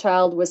the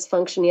child was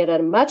functioning at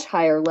a much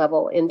higher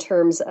level in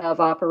terms of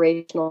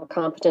operational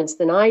competence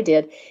than I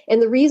did.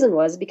 And the reason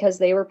was because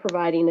they were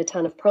providing a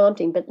ton of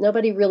prompting, but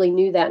nobody really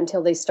knew that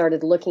until they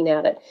started looking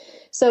at it.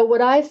 So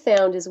what I've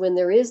found is when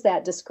there is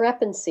that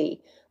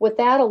discrepancy, what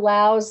that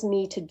allows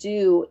me to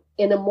do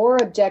in a more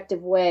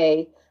objective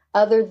way,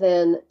 other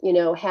than,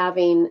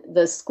 having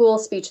the school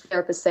speech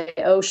therapist say,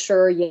 oh,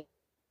 sure, yeah.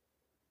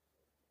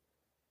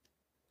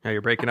 Yeah,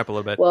 you're breaking up a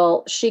little bit.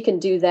 Well, she can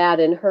do that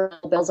and her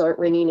bells aren't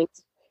ringing.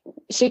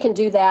 She can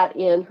do that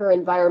in her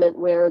environment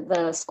where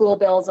the school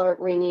bells aren't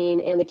ringing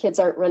and the kids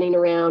aren't running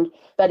around.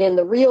 But in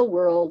the real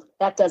world,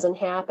 that doesn't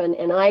happen.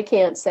 And I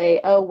can't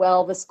say, oh,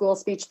 well, the school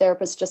speech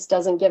therapist just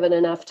doesn't give it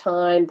enough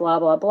time, blah,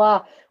 blah,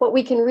 blah. What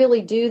we can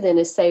really do then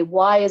is say,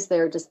 why is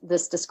there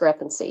this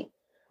discrepancy?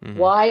 Mm-hmm.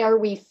 Why are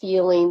we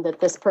feeling that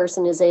this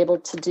person is able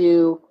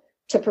to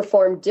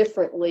perform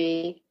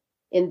differently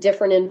in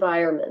different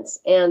environments?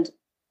 And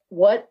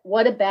what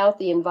about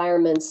the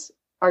environments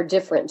are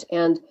different?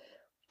 And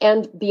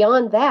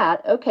beyond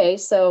that, okay,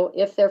 so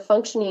if they're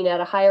functioning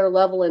at a higher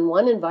level in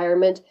one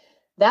environment,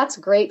 that's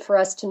great for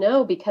us to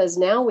know, because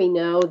now we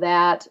know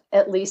that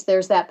at least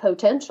there's that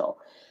potential.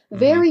 Mm-hmm.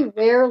 Very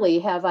rarely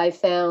have I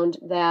found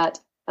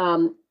that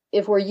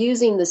if we're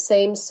using the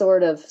same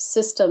sort of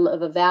system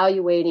of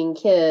evaluating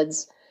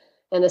kids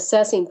and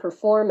assessing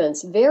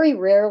performance, very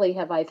rarely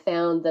have I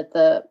found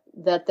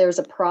that there's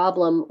a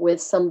problem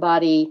with some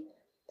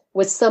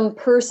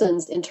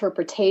person's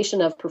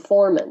interpretation of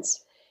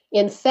performance.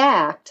 In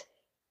fact,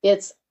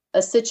 it's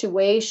a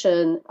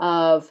situation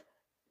of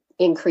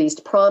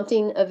increased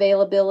prompting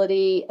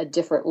availability, a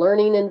different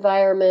learning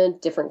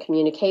environment, different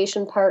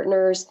communication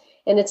partners,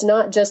 and it's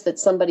not just that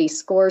somebody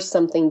scores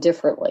something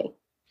differently.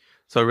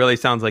 So it really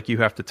sounds like you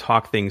have to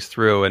talk things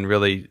through and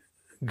really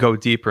go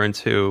deeper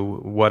into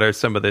what are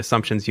some of the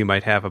assumptions you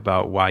might have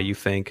about why you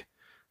think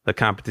the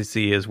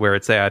competency is where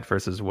it's at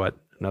versus what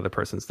another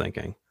person's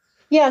thinking.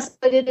 Yes,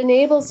 but it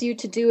enables you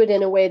to do it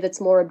in a way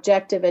that's more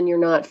objective and you're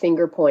not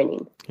finger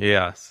pointing.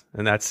 Yes,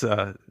 and that's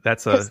a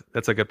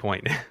good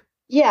point.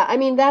 Yeah, I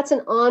mean, that's an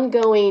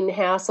ongoing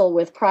hassle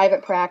with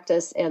private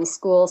practice and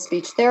school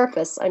speech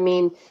therapists. I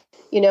mean,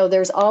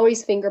 there's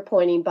always finger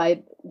pointing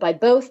by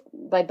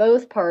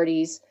both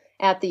parties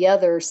at the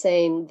other,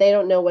 saying they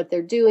don't know what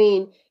they're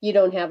doing, you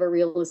don't have a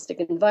realistic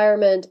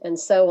environment, and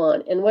so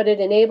on. And what it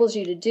enables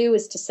you to do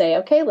is to say,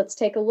 okay, let's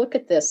take a look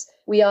at this.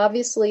 We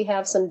obviously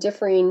have some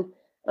differing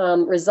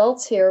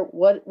results here.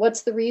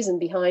 What's the reason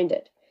behind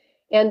it?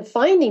 And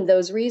finding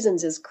those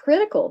reasons is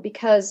critical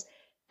because,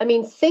 I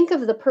mean, think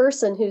of the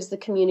person who's the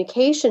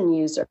communication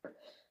user.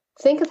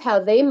 Think of how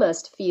they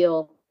must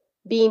feel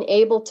being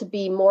able to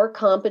be more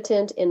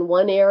competent in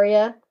one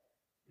area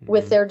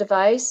with their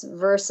device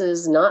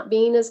versus not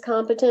being as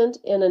competent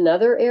in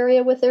another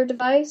area with their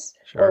device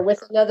or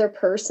with another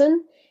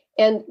person.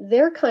 And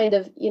they're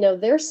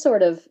they're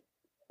sort of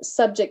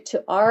subject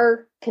to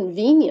our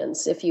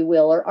convenience, if you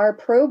will, or our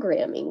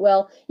programming.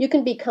 Well, you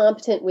can be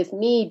competent with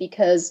me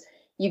because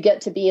you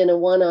get to be in a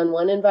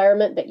one-on-one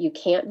environment, but you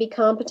can't be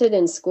competent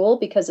in school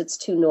because it's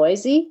too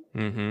noisy.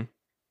 Mm-hmm.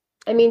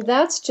 I mean,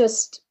 this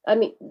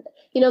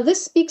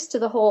speaks to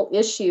the whole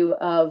issue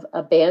of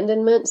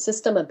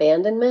system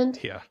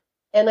abandonment. Yeah.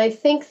 And I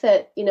think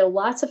that,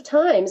 lots of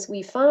times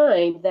we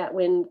find that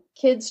when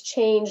kids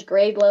change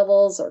grade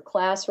levels or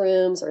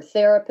classrooms or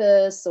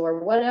therapists or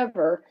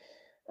whatever,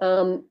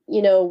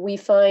 we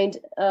find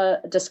a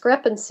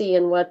discrepancy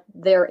in what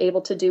they're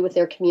able to do with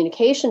their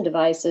communication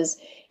devices.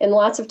 And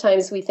lots of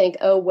times we think,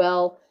 oh,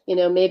 well,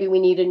 maybe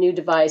we need a new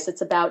device.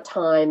 It's about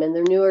time. And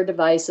there are newer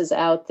devices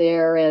out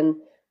there and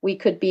we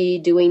could be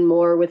doing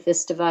more with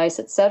this device,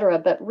 et cetera.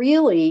 But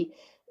really,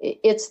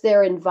 it's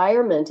their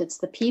environment. It's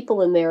the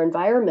people in their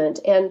environment.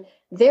 And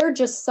they're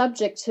just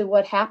subject to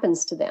what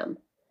happens to them.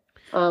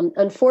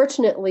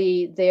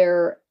 Unfortunately,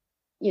 they're,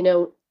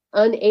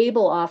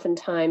 unable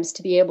oftentimes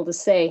to be able to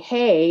say,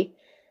 hey,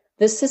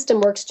 this system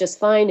works just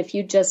fine if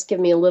you just give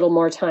me a little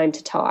more time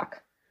to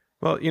talk.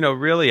 Well,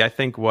 really, I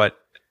think what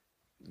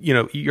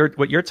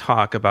your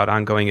talk about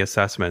ongoing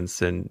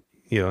assessments and,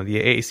 the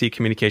AAC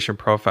communication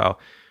profile,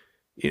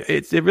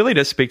 it really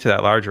does speak to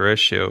that larger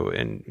issue.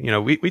 And,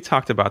 we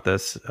talked about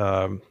this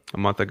a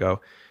month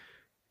ago,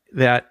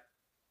 that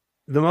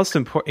the most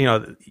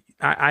important,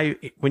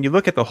 when you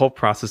look at the whole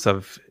process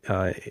of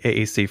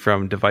AAC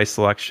from device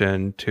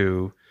selection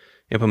to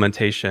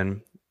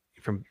implementation,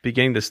 from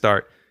beginning to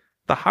start,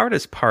 the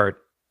hardest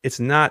part, it's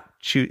not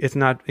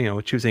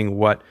choosing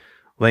what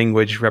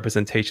language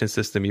representation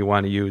system you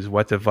want to use,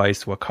 what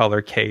device, what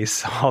color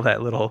case, all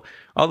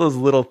those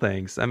little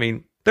things. I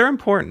mean, they're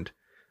important,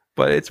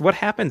 but it's what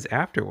happens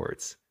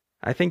afterwards.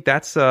 I think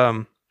that's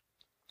where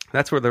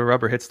the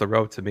rubber hits the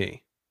road to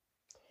me.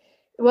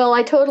 Well,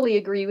 I totally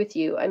agree with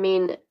you. I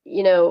mean,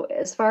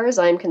 as far as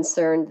I'm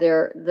concerned,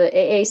 the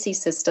AAC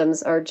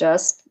systems are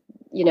just,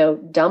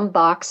 dumb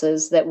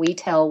boxes that we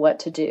tell what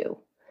to do.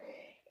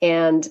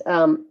 And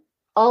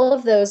all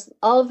of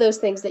those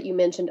things that you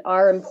mentioned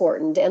are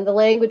important. And the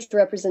language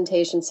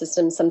representation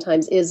system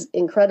sometimes is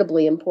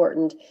incredibly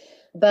important.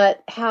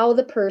 But how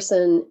the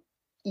person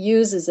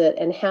uses it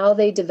and how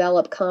they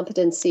develop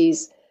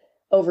competencies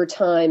over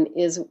time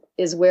is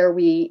where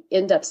we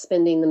end up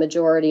spending the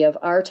majority of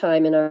our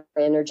time and our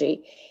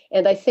energy.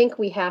 And I think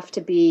we have to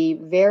be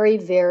very,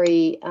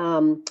 very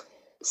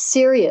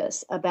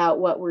serious about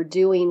what we're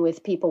doing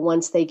with people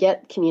once they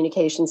get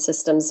communication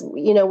systems.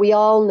 We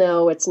all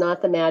know it's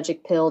not the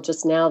magic pill,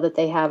 just now that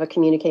they have a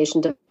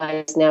communication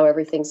device, now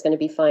everything's going to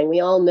be fine. We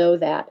all know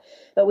that.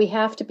 But we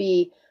have to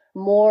be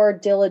more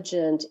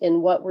diligent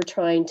in what we're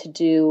trying to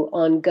do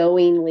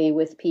ongoingly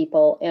with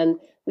people. And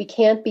we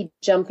can't be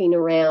jumping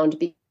around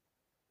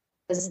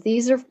because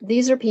these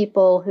are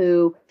people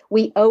who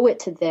we owe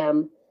it to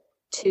them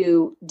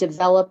to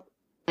develop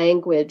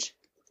language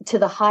to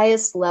the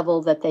highest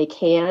level that they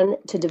can,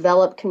 to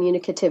develop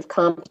communicative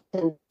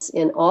competence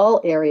in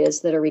all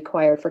areas that are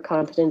required for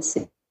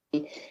competency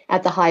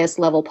at the highest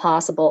level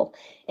possible,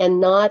 and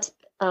not,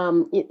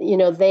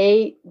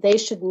 they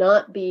should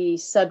not be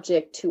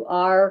subject to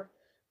our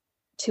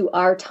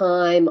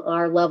time,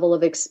 our level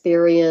of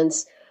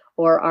experience,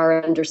 or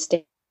our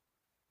understanding.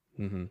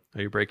 Mm-hmm.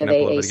 Are you breaking up a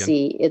little bit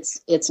again?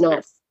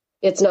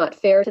 It's not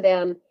fair to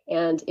them,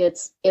 And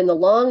it's, in the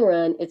long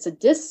run, it's a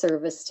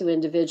disservice to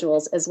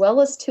individuals as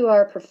well as to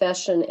our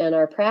profession and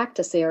our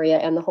practice area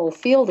and the whole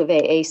field of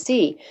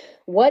AAC.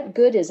 What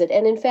good is it?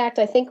 And in fact,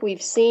 I think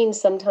we've seen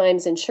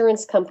sometimes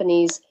insurance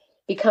companies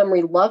become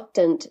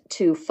reluctant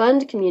to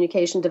fund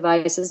communication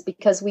devices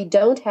because we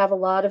don't have a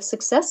lot of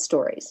success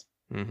stories.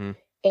 Mm-hmm.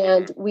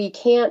 And we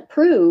can't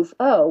prove,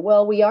 oh,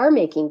 well, we are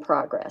making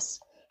progress.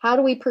 How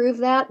do we prove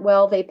that?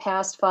 Well, they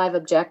passed 5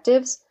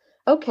 objectives.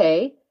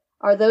 Okay.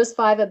 Are those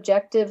 5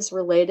 objectives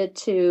related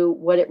to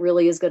what it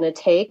really is going to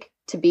take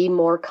to be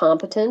more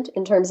competent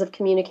in terms of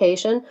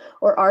communication?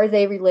 Or are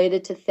they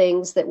related to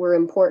things that were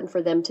important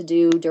for them to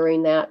do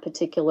during that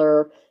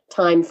particular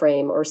time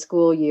frame or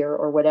school year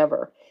or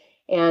whatever?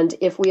 And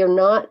if we are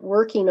not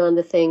working on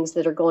the things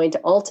that are going to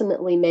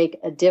ultimately make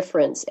a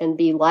difference and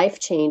be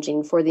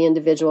life-changing for the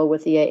individual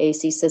with the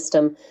AAC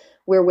system,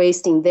 we're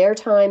wasting their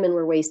time and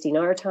we're wasting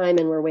our time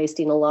and we're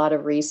wasting a lot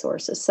of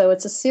resources. So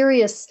it's a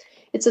serious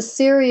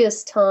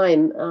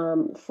time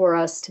for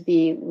us to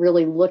be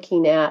really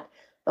looking at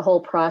the whole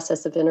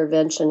process of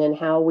intervention and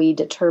how we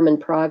determine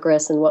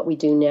progress and what we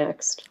do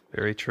next.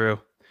 Very true.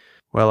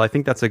 Well, I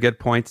think that's a good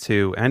point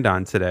to end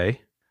on today.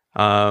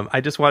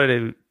 I just wanted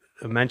to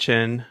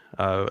mention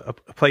a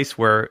place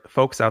where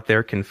folks out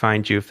there can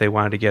find you if they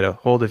wanted to get a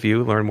hold of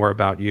you, learn more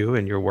about you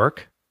and your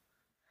work.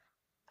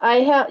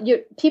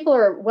 People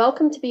are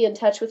welcome to be in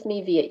touch with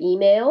me via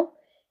email,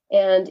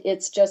 and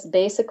it's just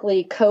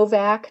basically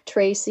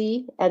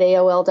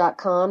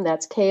kovachtracy@aol.com.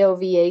 That's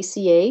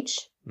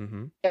KOVACH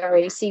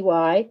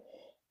RACY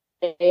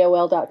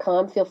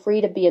AOL.com. Feel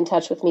free to be in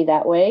touch with me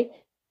that way.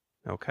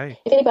 Okay.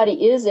 If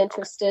anybody is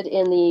interested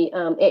in the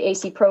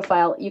AAC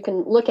profile, you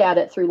can look at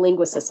it through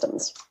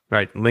LinguaSystems.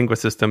 Right.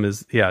 LinguaSystem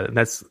is,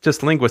 that's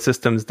just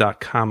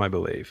linguasystems.com, I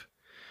believe.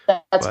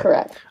 That's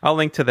correct. I'll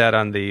link to that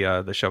on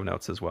the show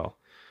notes as well.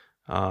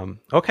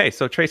 Okay.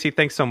 So Tracy,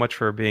 thanks so much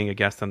for being a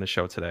guest on the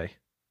show today.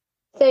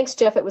 Thanks,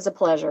 Jeff. It was a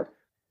pleasure.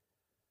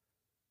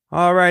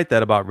 All right.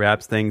 That about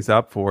wraps things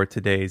up for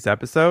today's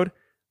episode.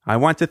 I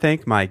want to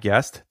thank my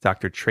guest,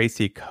 Dr.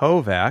 Tracy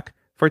Kovach,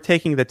 for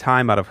taking the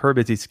time out of her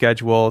busy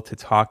schedule to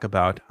talk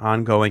about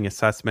ongoing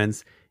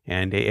assessments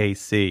and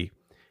AAC.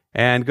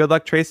 And good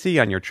luck, Tracy,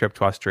 on your trip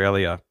to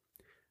Australia.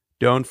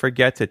 Don't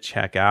forget to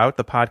check out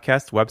the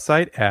podcast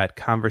website at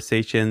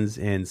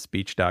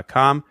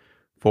conversationsinspeech.com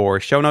for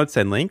show notes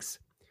and links.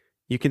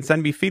 You can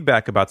send me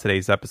feedback about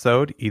today's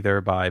episode either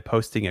by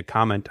posting a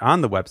comment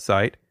on the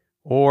website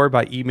or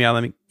by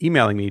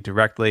emailing me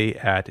directly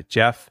at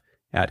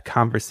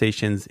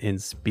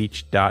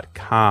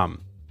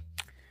jeff@conversationsinspeech.com.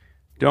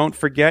 Don't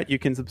forget you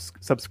can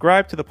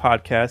subscribe to the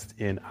podcast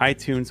in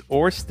iTunes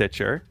or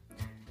Stitcher,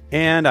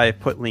 and I have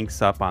put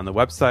links up on the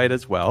website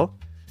as well.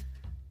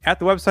 At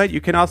the website, you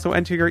can also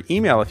enter your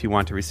email if you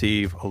want to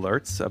receive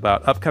alerts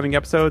about upcoming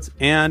episodes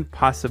and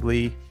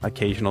possibly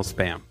occasional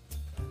spam.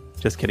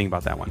 Just kidding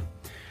about that one.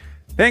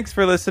 Thanks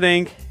for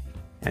listening,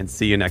 and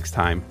see you next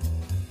time.